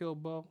 Somebody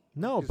killed Bo?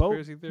 No, Bo.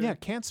 Conspiracy theory? Yeah,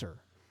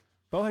 cancer.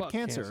 Bo had Fuck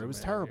cancer. It was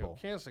man. terrible.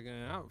 Yo, cancer,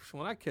 man.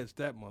 When I catch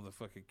that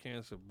motherfucking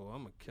cancer, boy,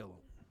 I'm gonna kill him.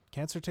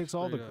 Cancer takes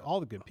all Straight up.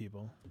 the good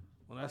people.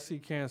 When I see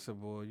cancer,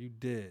 boy, you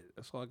dead.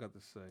 That's all I got to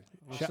say.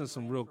 Let's send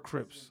some real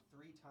crips.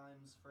 3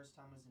 times. First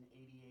time was in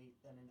 '88,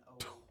 then in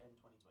 '08 and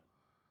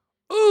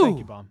 2020. Ooh, Thank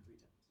you, Bomb.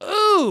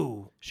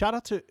 ooh. Shout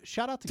out to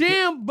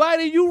Damn,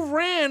 buddy, you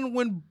ran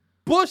when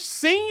Bush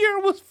Sr.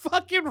 was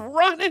fucking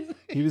running.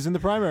 He was in the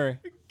primary.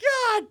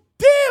 God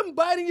damn,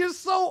 Biden, you're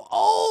so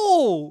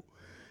old.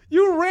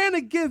 You ran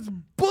against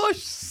Bush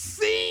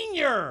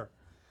Sr.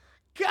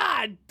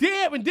 God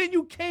damn. And then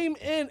you came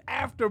in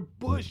after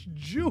Bush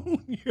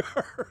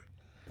Jr.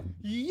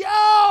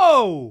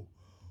 Yo!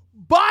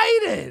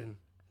 Biden!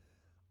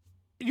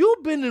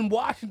 You've been in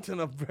Washington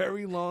a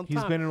very long time.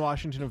 He's been in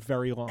Washington a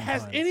very long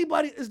Has time.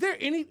 anybody,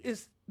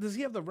 does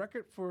he have the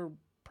record for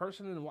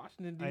person in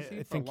Washington, D.C.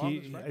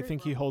 I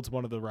think he holds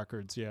one of the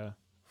records, yeah.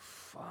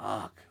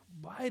 Fuck.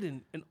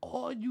 Biden, and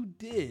all you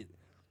did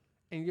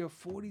in your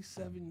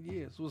 47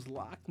 years was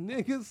lock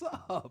niggas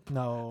up.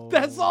 No.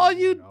 That's all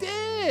you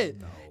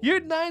did. No. Your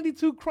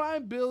 92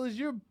 crime bill is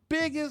your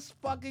biggest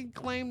fucking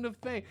claim to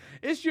fame.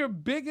 It's your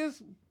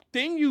biggest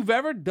thing you've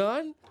ever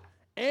done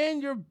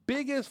and your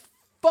biggest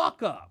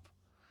fuck up.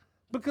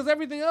 Because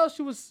everything else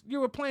you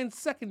were playing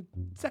second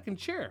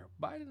chair,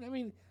 Biden. I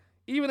mean,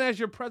 even as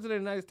you're president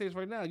of the United States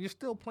right now, you're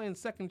still playing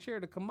second chair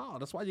to Kamala.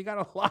 That's why you got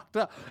him locked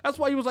up. That's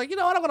why he was like, you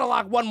know what, I'm going to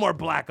lock one more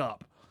black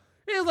up.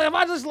 He was like, if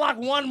I just lock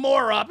one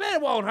more up,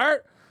 it won't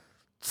hurt.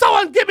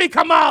 Someone give me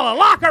Kamala.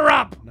 Lock her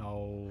up.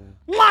 No.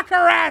 Lock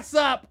her ass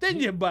up. Then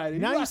you, buddy.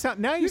 Now you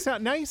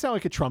sound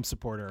like a Trump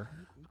supporter.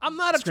 I'm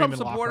not a Trump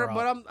supporter,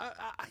 but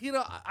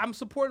I'm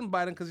supporting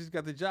Biden because he's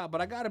got the job. But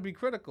I got to be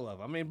critical of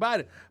him. I mean,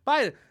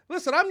 Biden.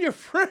 Listen, I'm your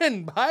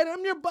friend, Biden.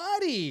 I'm your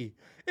buddy.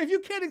 If you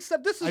can't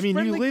accept this, is you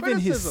live criticism. in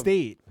his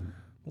state.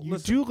 You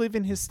listen, do live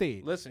in his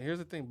state. Listen, here's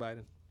the thing,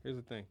 Biden. Here's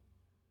the thing.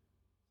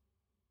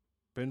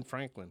 Ben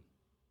Franklin,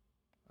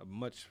 a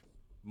much,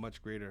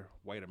 much greater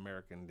white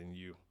American than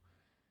you.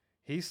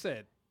 He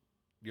said,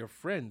 your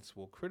friends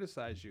will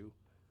criticize you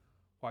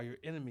while your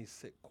enemies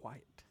sit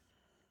quiet.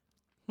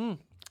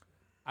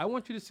 I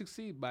want you to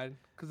succeed, Biden,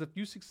 because if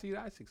you succeed,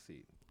 I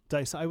succeed.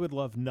 Dice, I would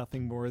love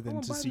nothing more than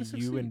to see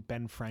you and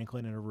Ben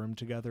Franklin in a room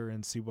together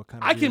and see what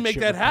kind of I can make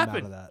that happen.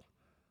 Out of that.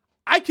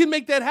 I can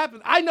make that happen.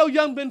 I know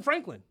young Ben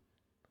Franklin.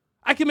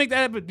 I can make that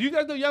happen. Do you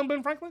guys know young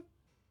Ben Franklin?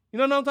 You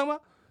know what I'm talking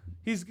about?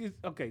 He's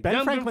okay.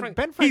 Ben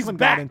Franklin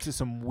got into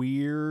some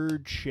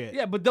weird shit.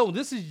 Yeah, but no,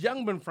 this is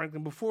young Ben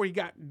Franklin before he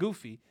got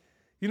goofy.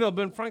 You know,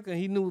 Ben Franklin,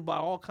 he knew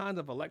about all kinds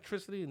of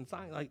electricity and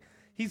science. Like,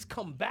 he's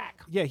come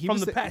back from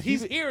the past.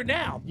 He's here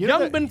now.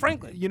 Young Ben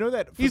Franklin. You know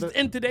that he's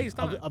in today's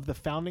time. Of the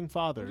founding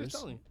fathers,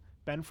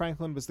 Ben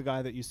Franklin was the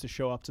guy that used to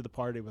show up to the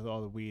party with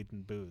all the weed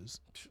and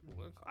booze.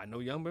 I know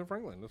young Ben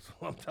Franklin. That's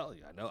what I'm telling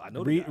you. I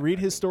know. Read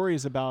his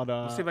stories about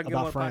Let's see if I can get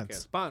him on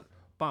France. Podcast.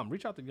 Bomb,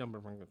 reach out to young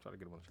Ben Franklin. Try to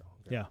get him on the show.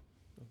 Okay? Yeah.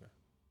 Okay.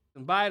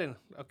 And Biden,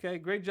 okay,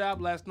 great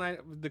job last night.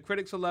 The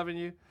critics are loving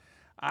you.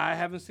 I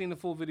haven't seen the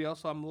full video,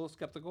 so I'm a little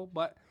skeptical,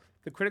 but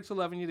the critics are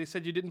loving you. They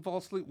said you didn't fall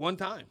asleep one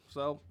time.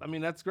 So, I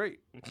mean, that's great.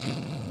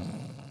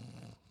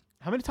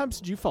 How many times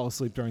did you fall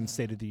asleep during the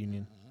State of the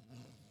Union?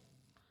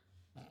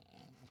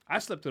 I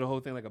slept through the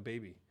whole thing like a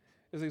baby.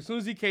 It's like, as soon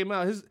as he came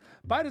out,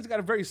 Biden's got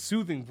a very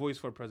soothing voice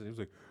for a president. He's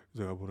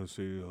like, I want to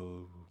say,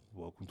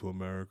 welcome to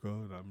America,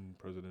 and I'm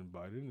President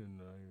Biden, and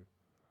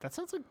that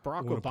sounds like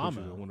Barack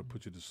Obama. I want to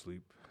put you to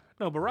sleep.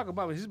 No, Barack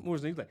Obama, he's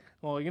like,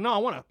 well, you know, I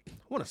want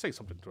to say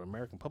something to the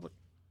American public.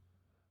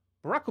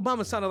 Barack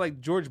Obama sounded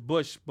like George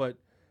Bush, but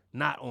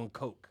not on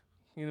coke.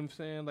 You know what I'm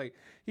saying? Like,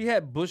 he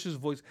had Bush's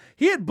voice.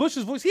 He had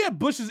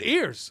Bush's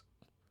ears.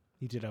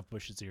 He did have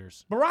Bush's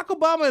ears. Barack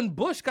Obama and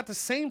Bush got the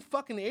same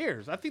fucking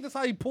ears. I think that's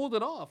how he pulled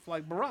it off.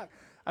 Like Barack.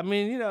 I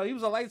mean, you know, he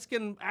was a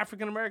light-skinned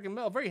African-American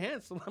male, very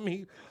handsome. I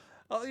mean,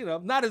 you know,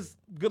 not as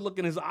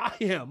good-looking as I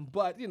am,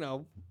 but, you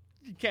know,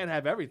 you can't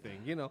have everything,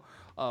 you know.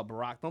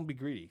 Barack, don't be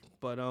greedy.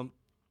 But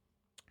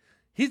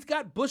he's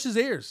got Bush's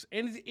ears,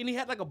 and he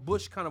had like a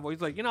Bush kind of voice.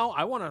 He's like, you know,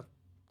 I want to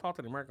talk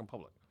to the American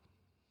public.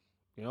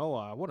 You know,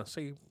 I want to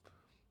say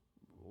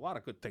a lot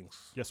of good things.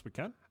 Yes, we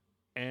can.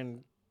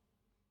 And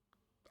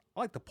I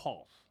like to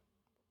pause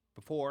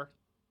before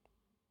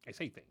I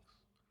say things.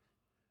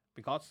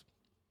 Because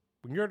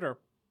when you're the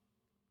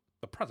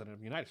president of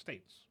the United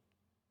States,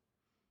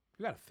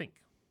 you got to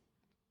think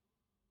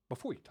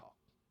before you talk.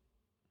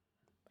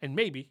 And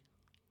maybe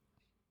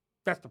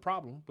that's the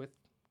problem with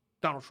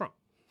Donald Trump.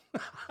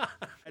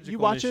 You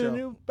watching the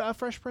new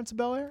Fresh Prince of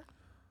Bel-Air?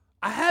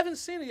 I haven't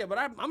seen it yet, but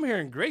I'm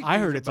hearing great things. I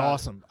heard it's about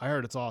awesome. It. I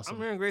heard it's awesome.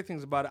 I'm hearing great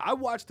things about it. I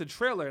watched the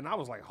trailer and I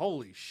was like,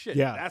 holy shit,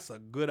 that's a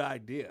good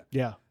idea.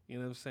 Yeah. You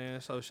know what I'm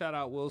saying? So shout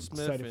out Will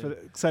Smith.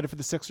 Excited for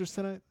the Sixers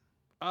tonight?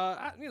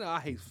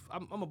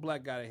 I'm a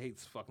black guy that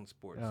hates fucking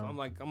sports. Oh. So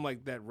I'm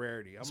like that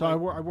rarity. I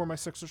wore my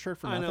Sixers shirt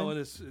for nothing. I know, and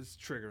it's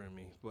triggering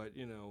me, but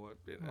you know what?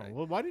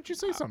 Well, why didn't you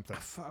say something?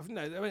 I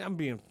mean, I'm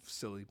being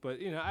silly, but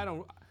you know, I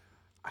don't.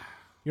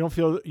 You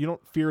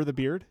don't fear the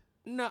beard?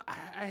 No,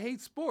 I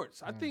hate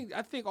sports. I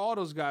think all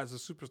those guys are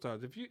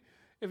superstars.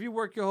 If you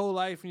work your whole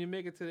life and you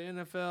make it to the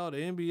NFL, the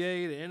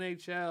NBA, the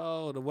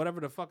NHL, the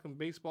whatever the fucking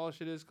baseball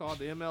shit is called,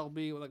 the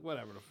MLB, like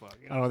whatever the fuck.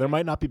 You know? I don't know. There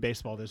might not be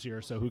baseball this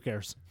year, so who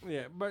cares?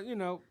 Yeah, but you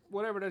know,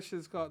 whatever that shit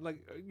is called,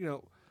 like, you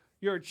know,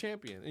 you're a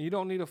champion and you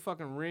don't need a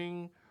fucking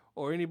ring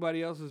or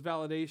anybody else's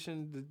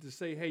validation to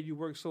say, hey, you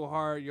worked so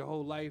hard your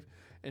whole life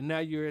and now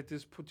you're at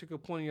this particular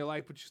point in your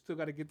life, but you still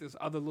got to get this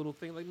other little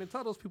thing. Like, man,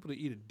 tell those people to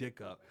eat a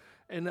dick up.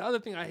 And the other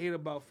thing I hate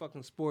about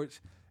fucking sports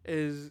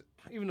is,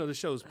 even though the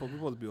show is supposed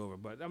to be over,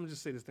 but I'm going to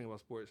just say this thing about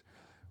sports.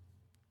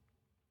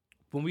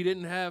 When we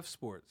didn't have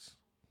sports,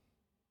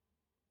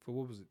 for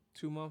what was it,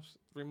 2 months,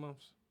 3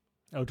 months?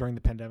 Oh, during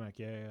the pandemic.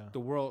 Yeah. The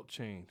world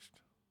changed.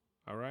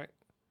 All right?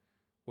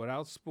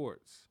 Without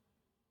sports,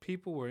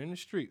 people were in the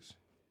streets.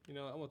 You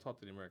know, I'm going to talk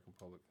to the American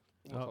public.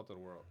 I'm going to talk to the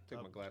world.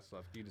 Take my glasses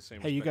off. Give you the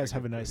same Hey, you respect guys I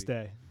have a give nice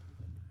Brady. day.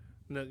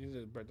 No,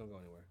 Brett, don't go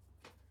anywhere.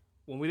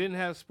 When we didn't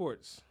have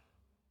sports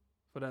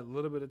for that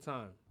little bit of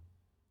time,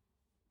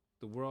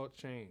 the world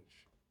changed.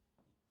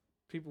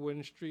 People were in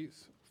the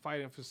streets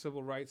fighting for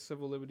civil rights,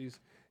 civil liberties,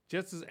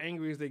 just as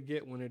angry as they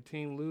get when their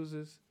team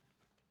loses.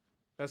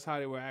 That's how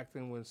they were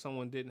acting when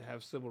someone didn't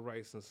have civil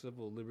rights and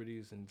civil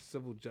liberties and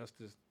civil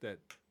justice that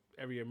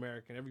every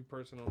American, every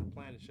person on the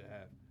planet should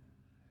have.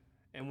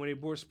 And when they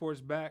brought sports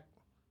back,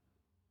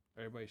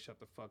 everybody shut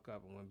the fuck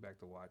up and went back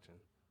to watching.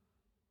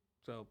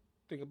 So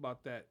think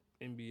about that.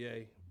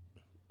 NBA,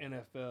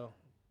 NFL,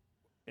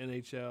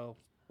 NHL,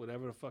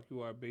 whatever the fuck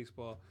you are,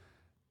 baseball,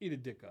 eat a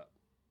dick up.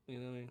 You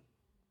know what I mean?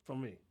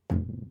 From me.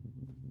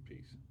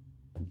 Peace.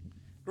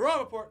 The Raw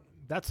Report.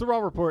 That's the Raw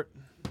Report.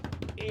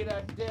 Eat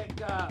a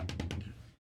dick up.